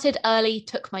started early,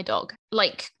 took my dog.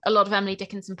 Like a lot of Emily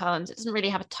Dickinson poems, it doesn't really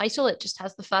have a title. It just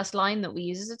has the first line that we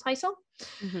use as a title.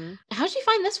 Mm-hmm. How did you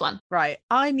find this one? Right.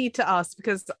 I need to ask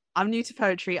because I'm new to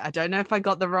poetry. I don't know if I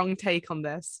got the wrong take on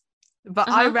this, but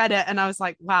I read it and I was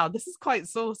like, wow, this is quite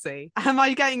saucy. Am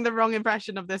I getting the wrong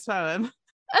impression of this poem?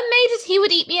 And made as he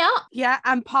would eat me up. Yeah,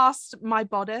 and past my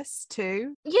bodice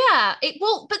too. Yeah,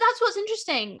 but that's what's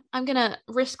interesting. I'm gonna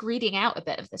risk reading out a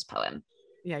bit of this poem.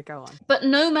 Yeah, go on. But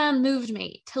no man moved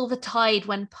me till the tide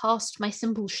went past my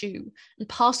simple shoe, and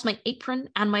past my apron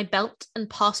and my belt, and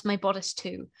past my bodice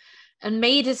too, and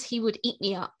made as he would eat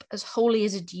me up, as wholly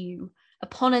as a dew,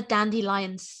 upon a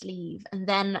dandelion's sleeve, and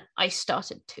then I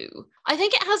started too. I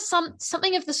think it has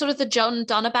something of the sort of the John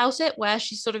Donne about it, where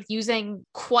she's sort of using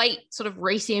quite sort of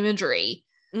racy imagery,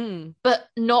 but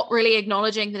not really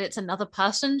acknowledging that it's another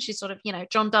person. She's sort of,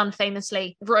 John Donne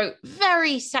famously wrote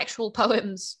very sexual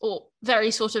poems, or very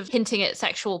sort of hinting at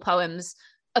sexual poems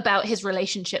about his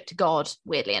relationship to God,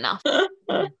 weirdly enough.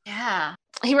 Yeah.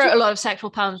 He wrote a lot of sexual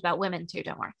poems about women too,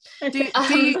 don't worry.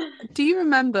 Do you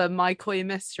remember My Coy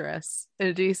Mistress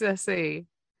in GCSE?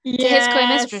 To his coy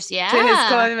mistress, yeah. To his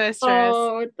coy mistress.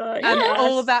 Oh, and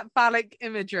all that phallic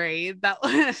imagery that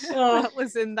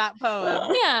was in that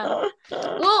poem. Yeah.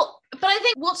 Well, but I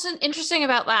think what's interesting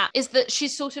about that is that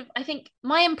she's sort of, I think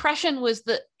my impression was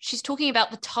that she's talking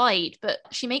about the tide, but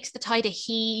she makes the tide a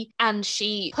he, and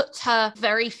she puts her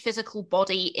very physical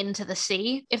body into the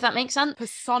sea, if that makes sense.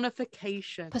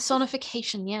 Personification,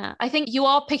 yeah. I think you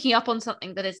are picking up on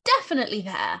something that is definitely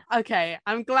there. Okay,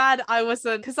 I'm glad I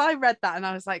wasn't, because I read that and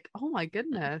I was like, oh my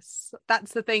goodness.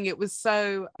 That's the thing. It was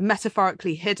so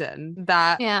metaphorically hidden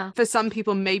that for some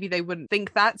people, maybe they wouldn't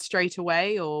think that straight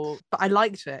away, but I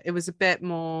liked it. It was a bit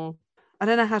more, I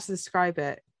don't know how to describe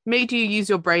it. Made you use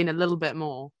your brain a little bit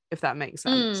more, if that makes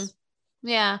sense.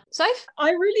 Yeah. So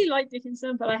I really like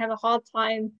Dickinson, but I have a hard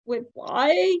time with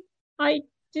why I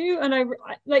do, and I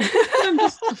like I'm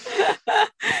just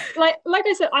like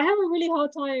I said, I have a really hard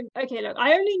time. Okay, look,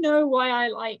 I only know why I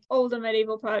like older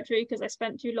medieval poetry because I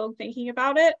spent too long thinking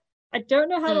about it. I don't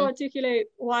know how to articulate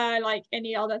why I like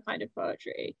any other kind of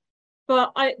poetry,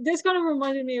 but this kind of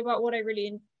reminded me about what I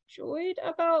really enjoyed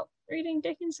about reading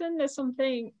Dickinson. There's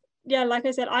something, like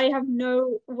I said, I have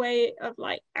no way of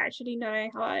like actually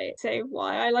knowing how I say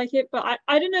why I like it, but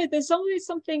I don't know, there's always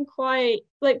something quite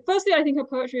like, firstly, I think her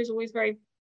poetry is always very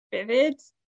vivid,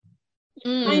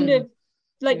 kind of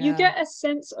like you get a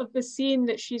sense of the scene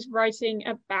that she's writing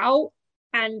about,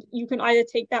 and you can either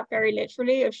take that very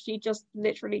literally, or she just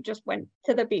literally just went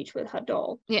to the beach with her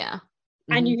dog.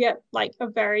 And you get like a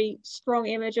very strong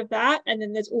image of that, and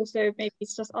then there's also maybe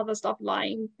it's just other stuff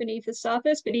lying beneath the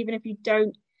surface, but even if you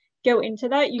don't go into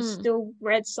that, you still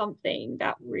read something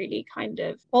that really kind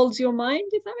of holds your mind,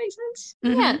 if that makes sense.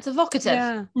 Yeah, it's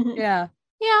evocative. Yeah.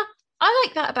 I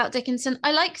like that about Dickinson.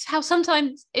 I liked how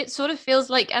sometimes it sort of feels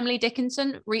like Emily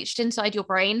Dickinson reached inside your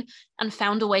brain and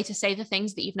found a way to say the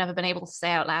things that you've never been able to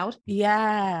say out loud.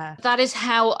 Yeah. That is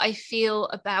how I feel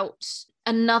about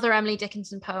another Emily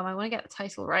Dickinson poem. I want to get the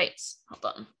title right.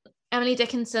 Hold on. Emily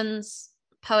Dickinson's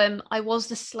poem, I Was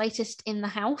the Slightest in the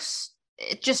House.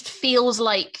 It just feels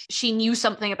like she knew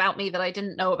something about me that I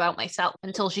didn't know about myself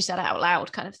until she said it out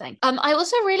loud, kind of thing. I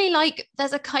also really like,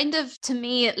 there's a kind of, to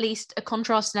me at least, a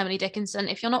contrast in Emily Dickinson.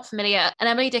 If you're not familiar, an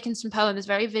Emily Dickinson poem is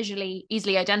very visually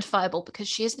easily identifiable because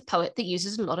she is the poet that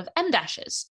uses a lot of em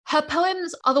dashes. Her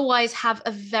poems otherwise have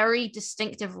a very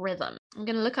distinctive rhythm. I'm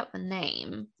going to look up the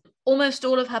name. Almost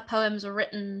all of her poems are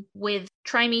written with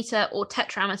trimeter or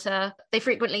tetrameter. They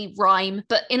frequently rhyme,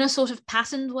 but in a sort of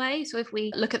patterned way. So if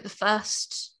we look at the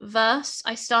first verse,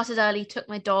 I started early, took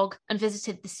my dog, and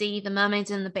visited the sea. The mermaids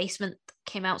in the basement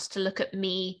came out to look at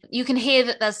me. You can hear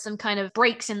that there's some kind of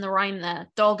breaks in the rhyme there.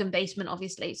 Dog and basement,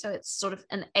 obviously. So it's sort of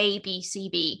an A, B, C,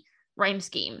 B rhyme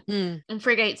scheme. And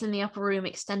frigates in the upper room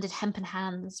extended hempen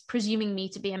hands, presuming me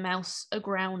to be a mouse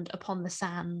aground upon the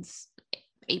sands.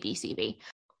 A, B, C, B.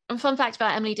 And fun fact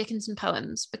about Emily Dickinson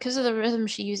poems, because of the rhythm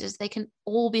she uses, they can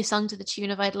all be sung to the tune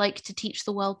of I'd Like to Teach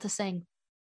the World to Sing.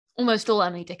 Almost all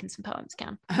Emily Dickinson poems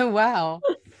can. Oh, wow.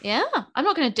 Yeah, I'm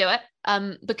not going to do it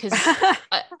because sometimes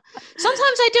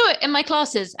I do it in my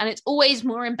classes and it's always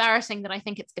more embarrassing than I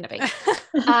think it's going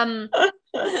to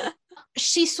be.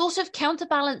 She sort of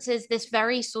counterbalances this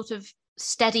very sort of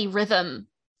steady rhythm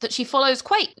that she follows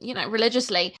quite,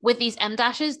 religiously with these em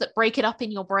dashes that break it up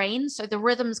in your brain. So the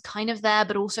rhythm's kind of there,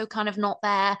 but also kind of not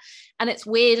there. And it's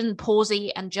weird and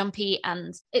pausey and jumpy.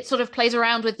 And it sort of plays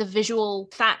around with the visual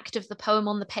fact of the poem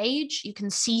on the page. You can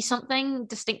see something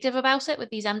distinctive about it with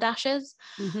these em dashes.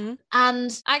 Mm-hmm.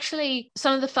 And actually,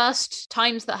 some of the first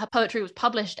times that her poetry was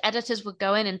published, editors would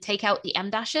go in and take out the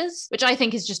em dashes, which I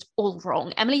think is just all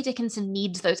wrong. Emily Dickinson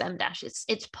needs those em dashes.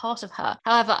 It's part of her.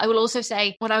 However, I will also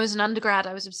say when I was an undergrad,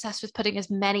 I was obsessed with putting as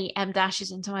many em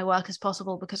dashes into my work as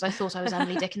possible because I thought I was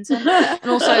Emily Dickinson. And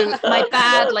also my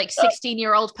bad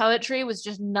 16-year-old poetry was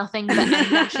just nothing but em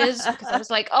dashes because I was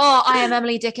like, oh, I am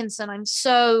Emily Dickinson. I'm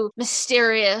so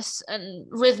mysterious and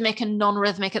rhythmic and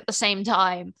non-rhythmic at the same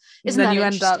time. Isn't that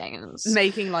interesting? End up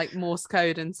making Morse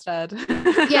code instead.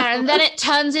 Yeah, and then it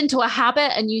turns into a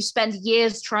habit and you spend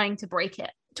years trying to break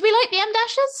it. Do we like the em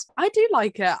dashes? I do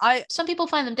like it. Some people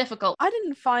find them difficult. I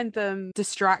didn't find them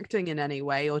distracting in any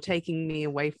way or taking me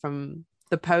away from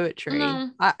the poetry. No.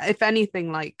 If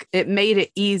anything, it made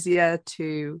it easier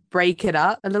to break it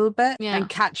up a little bit and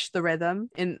catch the rhythm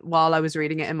while I was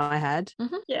reading it in my head.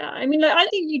 Mm-hmm. Yeah, I mean, I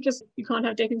think you can't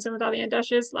have Dickinson without the em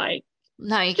dashes.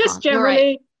 No, you just can't. Generally,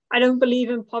 right. I don't believe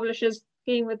in publishers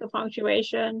being with the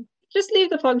punctuation. Just leave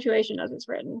the punctuation as it's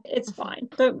written. It's fine.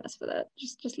 Don't mess with it.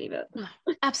 Just leave it. No,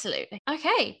 absolutely.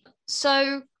 Okay,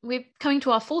 so we're coming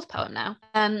to our fourth poem now.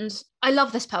 And I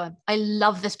love this poem.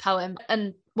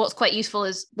 And what's quite useful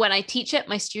is when I teach it,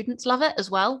 my students love it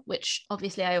as well, which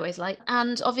obviously I always like.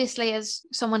 And obviously, as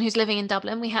someone who's living in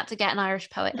Dublin, we had to get an Irish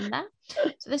poet in there.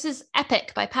 So this is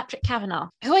Epic by Patrick Kavanagh,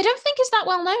 who I don't think is that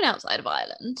well known outside of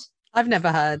Ireland. I've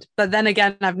never heard, but then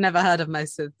again, I've never heard of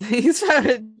most of these. I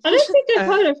don't think I've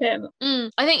heard of him.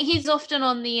 I think he's often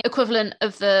on the equivalent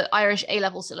of the Irish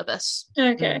A-level syllabus.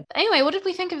 Okay. Anyway, what did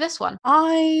we think of this one?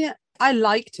 I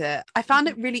liked it. I found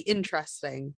it really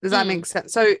interesting. Does that make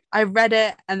sense? So I read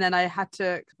it and then I had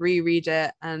to reread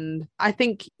it. And I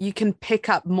think you can pick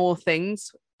up more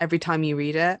things every time you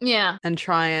read it and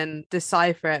try and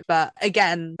decipher it. But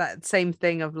again, that same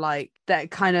thing of that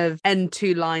kind of end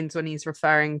two lines when he's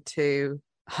referring to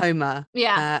Homer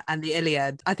and the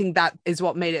Iliad. I think that is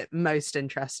what made it most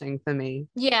interesting for me.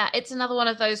 Yeah, it's another one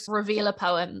of those revealer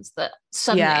poems that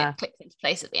suddenly it clicks into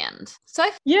place at the end. So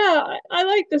yeah, I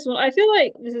like this one. I feel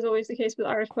like this is always the case with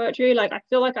Irish poetry. I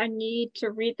feel like I need to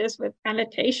read this with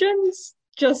annotations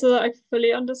just so that I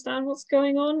fully understand what's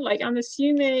going on. I'm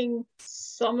assuming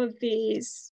some of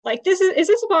these, is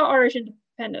this about Irish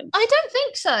independence? I don't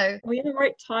think so. Are we in the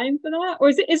right time for that? Or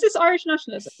is this Irish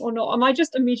nationalism or not? Am I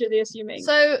just immediately assuming?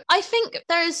 So I think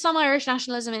there is some Irish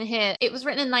nationalism in here. It was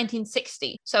written in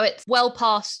 1960, so it's well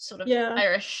past sort of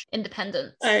Irish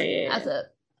independence. Oh, yeah.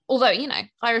 Although,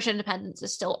 Irish independence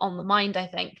is still on the mind, I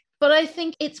think. But I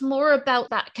think it's more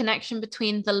about that connection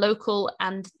between the local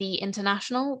and the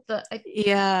international. But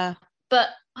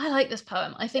I like this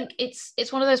poem. I think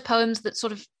it's one of those poems that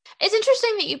sort of... It's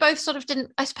interesting that you both sort of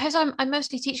didn't... I suppose I'm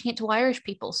mostly teaching it to Irish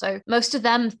people, so most of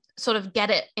them sort of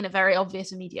get it in a very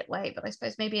obvious, immediate way. But I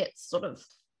suppose maybe it's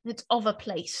of a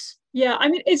place. Yeah, I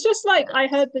mean, it's just I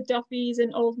heard the Duffys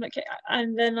and Old McKay,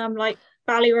 and then I'm like,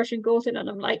 Ballyrush and Gorton, and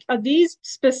I'm like, are these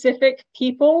specific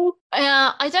people?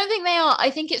 I don't think they are.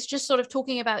 I think it's just sort of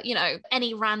talking about,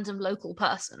 any random local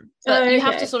person. But you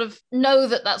have to sort of know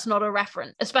that that's not a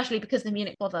reference, especially because the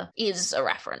Munich Bother is a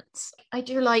reference. I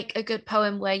do like a good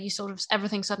poem where you sort of,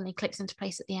 everything suddenly clicks into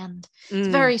place at the end. It's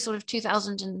very sort of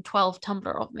 2012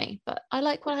 Tumblr of me, but I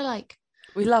like what I like.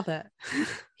 We love it.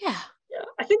 Yeah. Yeah,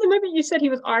 I think the moment you said he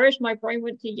was Irish, my brain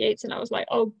went to Yeats, and I was like,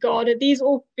 "Oh God, are these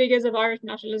all figures of Irish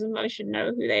nationalism? I should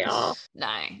know who they are."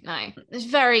 No, there's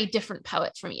very different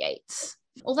poets from Yeats.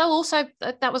 Although also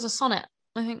that was a sonnet.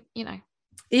 I think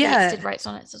Yeats did write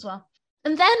sonnets as well.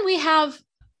 And then we have,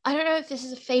 I don't know if this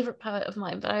is a favorite poet of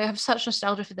mine, but I have such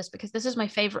nostalgia for this because this is my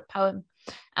favorite poem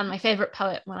and my favorite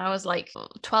poet when I was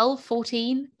 12,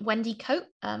 14, Wendy Cope.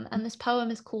 And this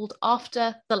poem is called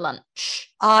After the Lunch.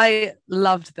 I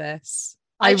loved this.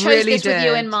 I chose really this did. with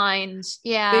you in mind.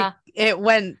 Yeah. It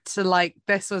went to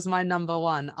this was my number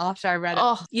one after I read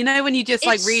it. When you just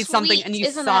read sweet, something and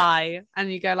you sigh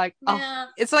and you go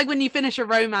it's like when you finish a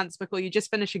romance book or you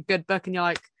just finish a good book and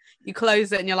you're you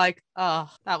close it and you're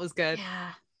that was good.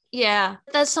 Yeah.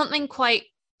 There's something quite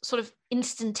sort of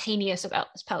instantaneous about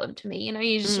this poem to me. You know,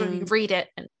 you just sort of read it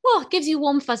and, well, it gives you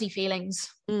warm, fuzzy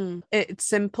feelings. It's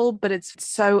simple, but it's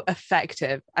so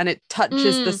effective, and it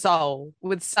touches the soul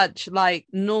with such like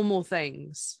normal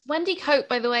things. Wendy Cope,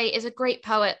 by the way, is a great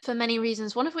poet for many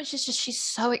reasons, one of which is just she's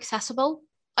so accessible.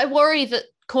 I worry that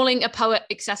calling a poet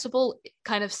accessible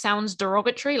kind of sounds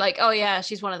derogatory, like, oh yeah,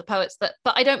 she's one of the poets that,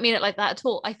 but I don't mean it like that at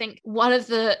all. I think one of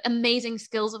the amazing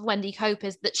skills of Wendy Cope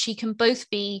is that she can both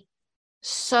be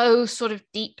so sort of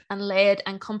deep and layered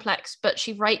and complex, but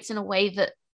she writes in a way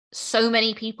that so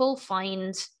many people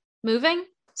find moving.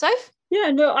 Soph?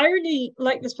 Yeah, no, I really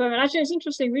like this poem. And actually, it's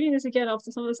interesting reading this again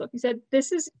after some of the stuff you said.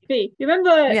 This is B. You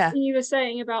remember you were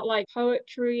saying about like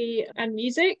poetry and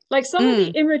music? Like some of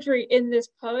the imagery in this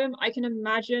poem, I can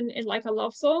imagine in like a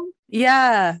love song.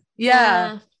 Yeah.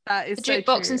 That is the so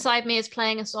jukebox true. inside me is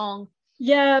playing a song.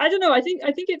 Yeah, I don't know. I think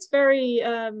it's very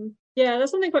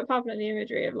there's something quite powerful in the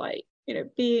imagery of like, you know,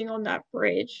 being on that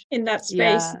bridge in that space.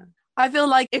 Yeah. I feel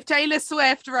like if Taylor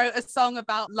Swift wrote a song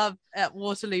about love at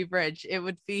Waterloo Bridge, it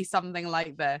would be something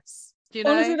like this. Do you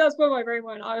know? Honestly, that's where my brain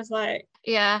went. I was like,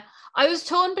 yeah, I was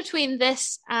torn between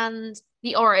this and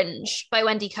The Orange by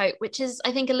Wendy Cope, which is,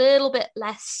 I think, a little bit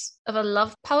less of a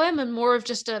love poem and more of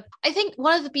just I think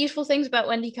one of the beautiful things about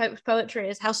Wendy Cope's poetry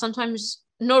is how sometimes,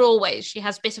 not always, she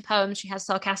has bitter poems, she has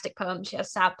sarcastic poems, she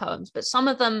has sad poems, but some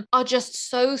of them are just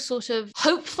so sort of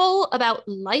hopeful about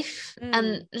life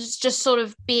and just sort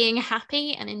of being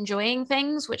happy and enjoying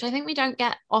things, which I think we don't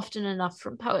get often enough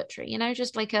from poetry, you know,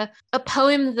 just like a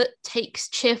poem that takes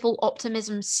cheerful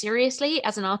optimism seriously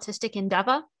as an artistic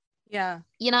endeavor. Yeah.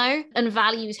 You know, and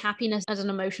values happiness as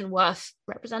an emotion worth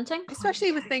representing.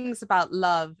 Especially with things about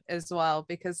love as well,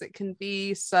 because it can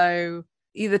be so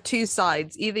either two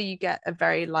sides. Either you get a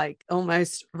very like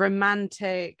almost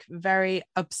romantic, very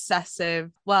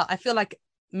obsessive. Well, I feel like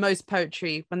most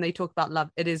poetry, when they talk about love,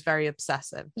 it is very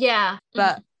obsessive. Yeah.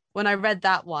 But when I read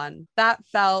that one, that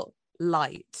felt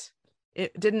light.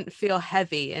 It didn't feel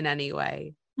heavy in any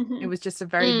way. It was just a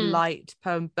very light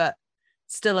poem, but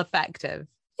still effective.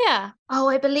 Yeah. Oh,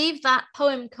 I believe that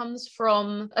poem comes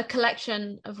from a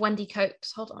collection of Wendy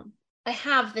Cope's. Hold on. I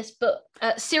have this book,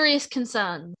 Serious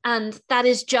Concern. And that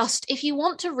is just, if you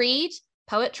want to read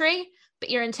poetry, but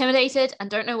you're intimidated and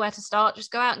don't know where to start,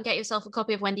 just go out and get yourself a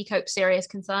copy of Wendy Cope's Serious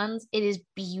Concerns. It is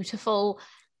beautiful,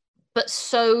 but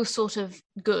so sort of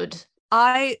good.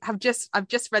 I've just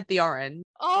read The Orange.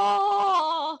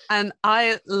 Oh! And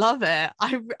I love it.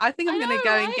 I think I'm going to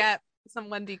go and right? get some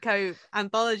Wendy Cope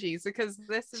anthologies because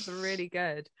this is really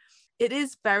good. It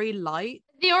is very light.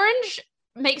 The Orange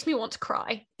makes me want to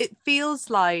cry. It feels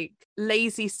like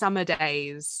lazy summer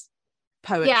days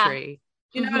poetry.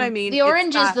 You know what I mean? The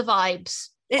Orange is the vibes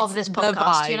of this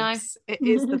podcast, you know? It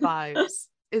is the vibes.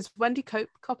 Is Wendy Cope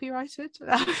copyrighted?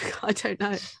 I don't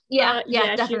know. Yeah,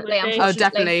 definitely. Unfortunately.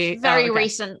 Definitely. Very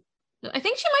recent. I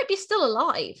think she might be still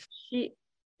alive. She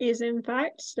is in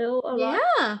fact still alive.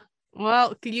 Yeah.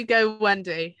 Well, can you go,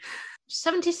 Wendy?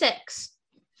 76.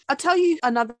 I'll tell you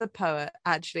another poet,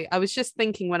 actually. I was just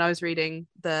thinking when I was reading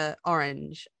The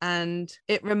Orange, and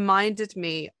it reminded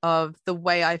me of the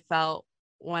way I felt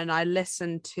when I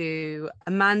listened to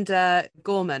Amanda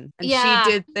Gorman. And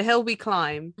she did The Hill We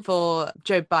Climb for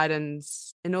Joe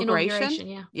Biden's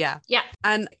inauguration. Yeah.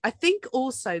 And I think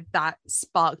also that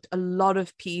sparked a lot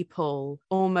of people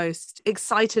almost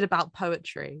excited about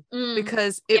poetry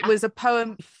because it was a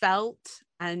poem you felt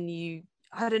and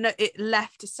I don't know, it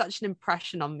left such an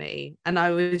impression on me. And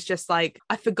I was just like,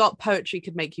 I forgot poetry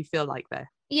could make you feel like this.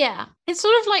 Yeah. It's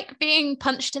sort of like being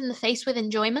punched in the face with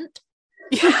enjoyment.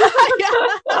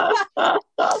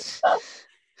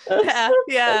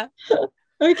 Yeah.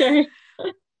 Okay.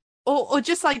 Or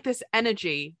just like this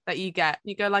energy that you get.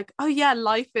 You go like, oh yeah,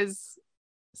 life is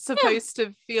supposed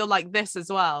to feel like this as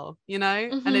well, you know?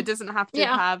 And it doesn't have to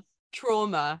have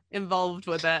trauma involved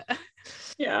with it.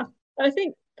 Yeah. I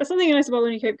think there's something nice about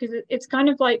Wendy Cope because it's kind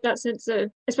of like that sense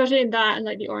of, especially in that and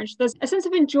like The Orange, there's a sense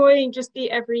of enjoying just the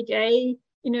everyday,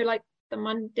 you know, like the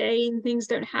mundane things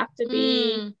don't have to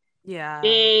be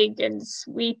big and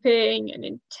sweeping and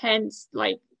intense.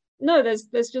 Like, no,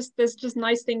 there's just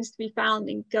nice things to be found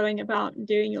in going about and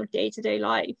doing your day-to-day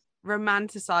life.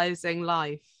 Romanticizing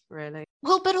life, really.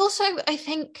 Well, but also I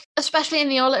think, especially in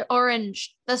The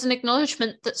Orange, there's an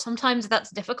acknowledgement that sometimes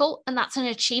that's difficult and that's an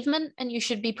achievement and you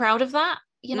should be proud of that,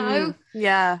 you know?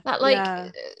 That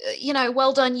like, you know,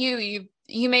 well done you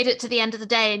made it to the end of the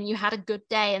day and you had a good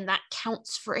day and that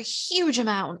counts for a huge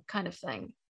amount kind of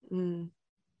thing.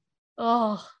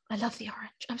 Oh, I love The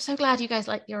Orange. I'm so glad you guys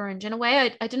like The Orange. In a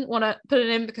way, I didn't want to put it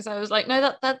in because I was like,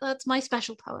 no, that's my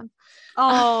special poem.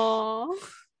 Oh,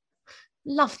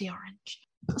 love The Orange.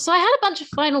 So I had a bunch of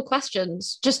final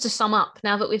questions just to sum up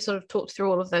now that we've sort of talked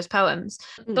through all of those poems,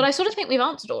 but I sort of think we've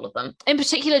answered all of them. In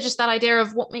particular, just that idea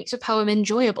of what makes a poem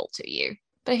enjoyable to you.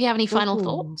 But if you have any final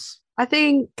thoughts? I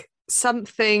think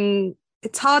something,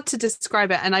 it's hard to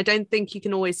describe it, and I don't think you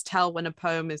can always tell when a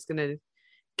poem is going to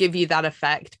give you that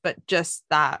effect, but just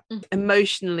that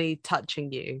emotionally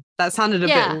touching you. That sounded a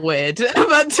bit weird,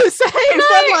 but to say,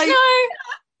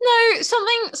 no,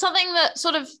 something that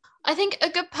sort of, I think a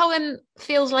good poem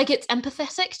feels like it's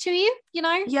empathetic to you, you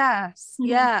know? Yes,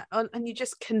 yeah, and you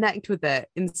just connect with it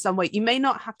in some way. You may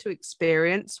not have to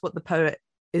experience what the poet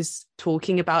is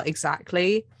talking about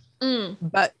exactly,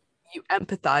 but you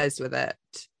empathize with it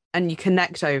and you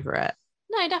connect over it.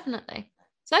 No, definitely.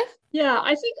 So? Yeah,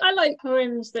 I think I like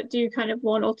poems that do kind of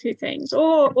one or two things,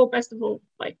 or best of all,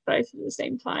 like both at the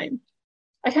same time.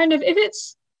 I kind of, if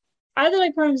it's either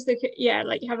like poems that,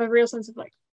 like have a real sense of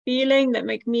like feeling that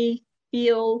make me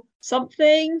feel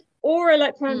something, or I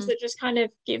like poems that just kind of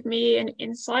give me an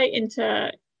insight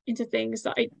into things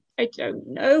that I don't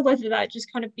know, whether that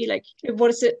just kind of be like, what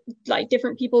is it like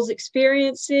different people's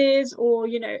experiences, or,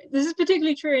 you know, this is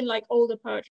particularly true in like older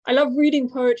poetry. I love reading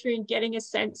poetry and getting a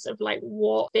sense of like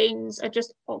what things are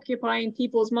just occupying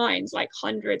people's minds like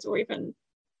hundreds or even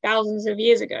thousands of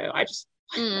years ago. I just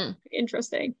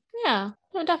interesting. Yeah,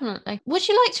 no, definitely. Would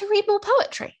you like to read more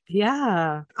poetry?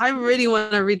 Yeah, I really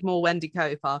want to read more Wendy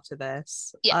Cope after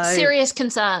this. Yeah, Serious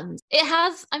Concerns. It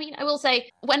has, I mean, I will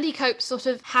say Wendy Cope's sort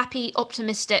of happy,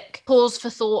 optimistic, pause for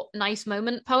thought, nice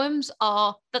moment poems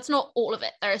that's not all of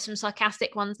it. There are some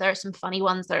sarcastic ones, there are some funny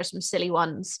ones, there are some silly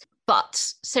ones,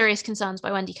 but Serious Concerns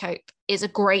by Wendy Cope is a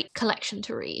great collection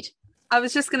to read. I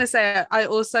was just going to say, I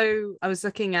was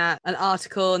looking at an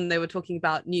article and they were talking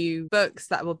about new books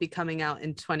that will be coming out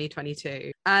in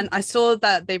 2022. And I saw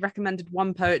that they recommended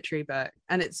one poetry book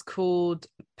and it's called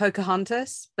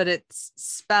Pocahontas, but it's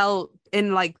spelled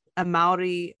in like a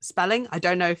Maori spelling. I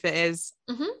don't know if it is.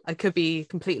 I could be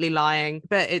completely lying,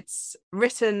 but it's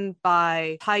written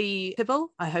by Tai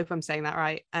Tibble. I hope I'm saying that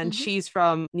right. And she's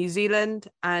from New Zealand,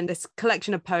 and this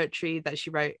collection of poetry that she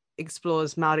wrote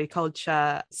explores Maori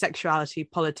culture, sexuality,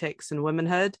 politics, and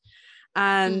womanhood.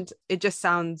 And it just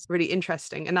sounds really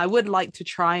interesting. And I would like to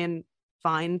try and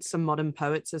find some modern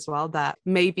poets as well that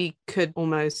maybe could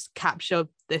almost capture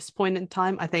this point in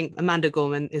time. I think Amanda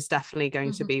Gorman is definitely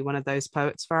going to be one of those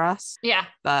poets for us. Yeah.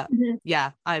 But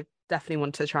yeah, I definitely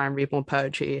want to try and read more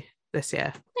poetry this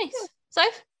year. Nice. So?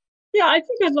 Yeah, I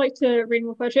think I'd like to read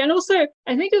more poetry. And also,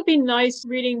 I think it would be nice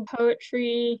reading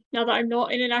poetry now that I'm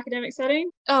not in an academic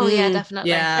setting. Oh, yeah,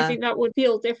 definitely. Yeah. I think that would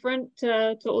feel different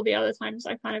to all the other times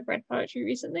I've kind of read poetry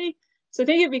recently. So I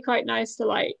think it'd be quite nice to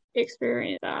like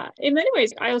experience that. In many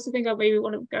ways, I also think I maybe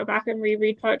want to go back and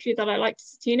reread poetry that I liked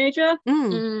as a teenager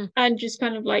and just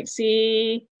kind of like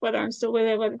see whether I'm still with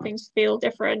it, whether things feel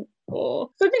different. So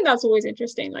I think that's always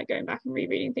interesting, like going back and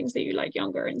rereading things that you like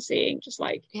younger and seeing just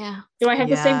like, do I have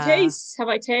the same tastes? Have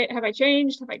I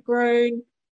changed? Have I grown?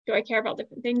 Do I care about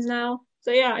different things now?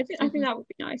 So yeah, I think that would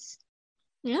be nice.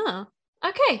 Yeah.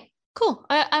 Okay, cool.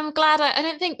 I'm glad I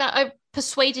don't think that I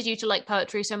persuaded you to like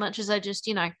poetry so much as I just,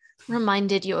 you know,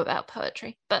 reminded you about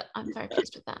poetry, but I'm very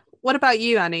pleased with that. What about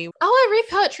you, Annie? Oh, I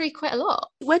read poetry quite a lot.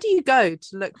 Where do you go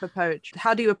to look for poetry?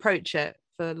 How do you approach it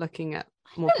for looking at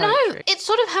more poetry? No, it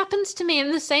sort of happens to me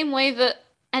in the same way that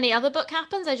any other book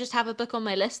happens. I just have a book on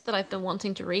my list that I've been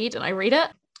wanting to read and I read it.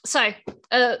 So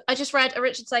I just read a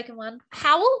Richard Saykin one.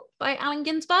 Howl by Allen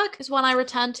Ginsberg is one I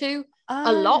return to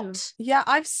a lot. Yeah,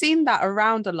 I've seen that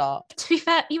around a lot. To be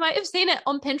fair, you might have seen it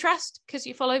on Pinterest because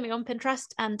you follow me on Pinterest,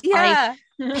 and I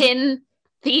pin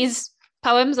these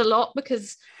poems a lot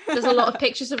because there's a lot of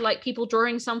pictures of like people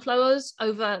drawing sunflowers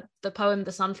over the poem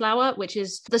The Sunflower, which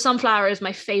is the sunflower is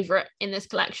my favorite in this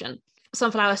collection.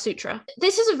 Sunflower Sutra.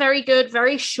 This is a very good,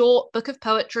 very short book of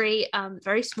poetry,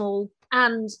 very small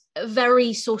and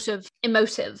very sort of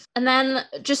emotive. And then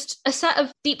just a set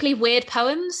of deeply weird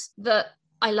poems that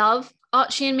I love.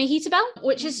 Archie and Mehetabel,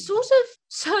 which is sort of,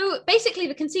 so basically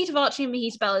the conceit of Archie and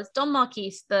Mehetabel is Don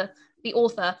Marquis, the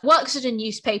author, works at a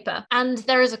newspaper, and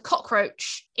there is a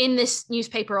cockroach in this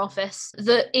newspaper office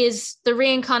that is the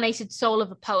reincarnated soul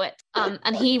of a poet,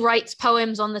 and he writes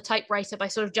poems on the typewriter by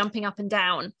sort of jumping up and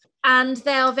down. And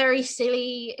they are very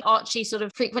silly. Archie sort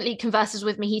of frequently converses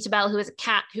with Mehetabel, who is a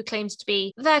cat who claims to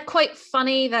be, they're quite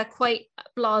funny, they're quite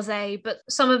blasé, but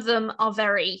some of them are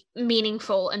very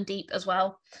meaningful and deep as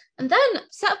well. And then a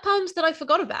set of poems that I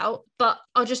forgot about, but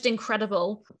are just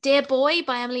incredible. Dear Boy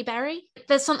by Emily Berry.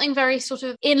 There's something very sort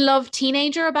of in-love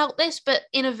teenager about this, but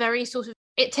in a very sort of,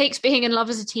 it takes being in love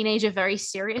as a teenager very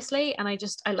seriously. And I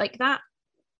like that.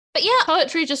 But yeah,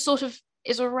 poetry just sort of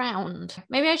is around.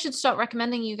 Maybe I should start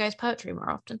recommending you guys poetry more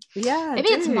often. Yeah, maybe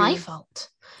it's my fault.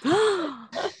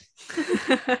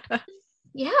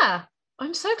 Yeah,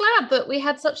 I'm so glad that we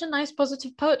had such a nice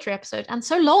positive poetry episode, and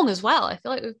so long as well. I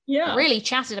feel like we've really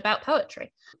chatted about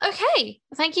poetry. Okay,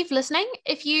 thank you for listening.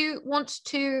 If you want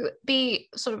to be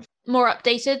sort of more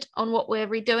updated on what we're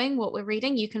redoing, what we're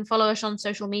reading, you can follow us on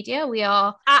social media. We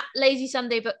are at Lazy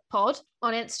Sunday Book Pod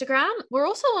on Instagram. We're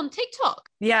also on TikTok.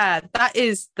 Yeah, that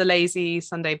is the Lazy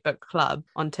Sunday Book Club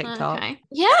on TikTok. Okay.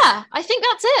 Yeah, I think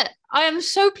that's it. I am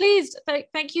so pleased.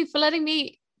 Thank you for letting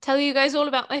me tell you guys all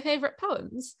about my favorite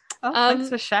poems. Oh, thanks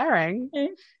for sharing.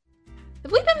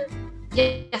 Have we been?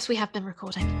 Yes, we have been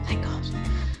recording. Thank God.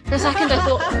 For a second, I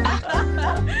thought.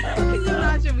 Can you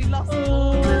imagine? We lost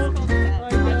all this content.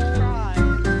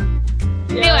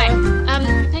 Anyway,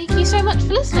 thank you so much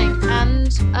for listening,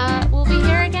 and we'll be here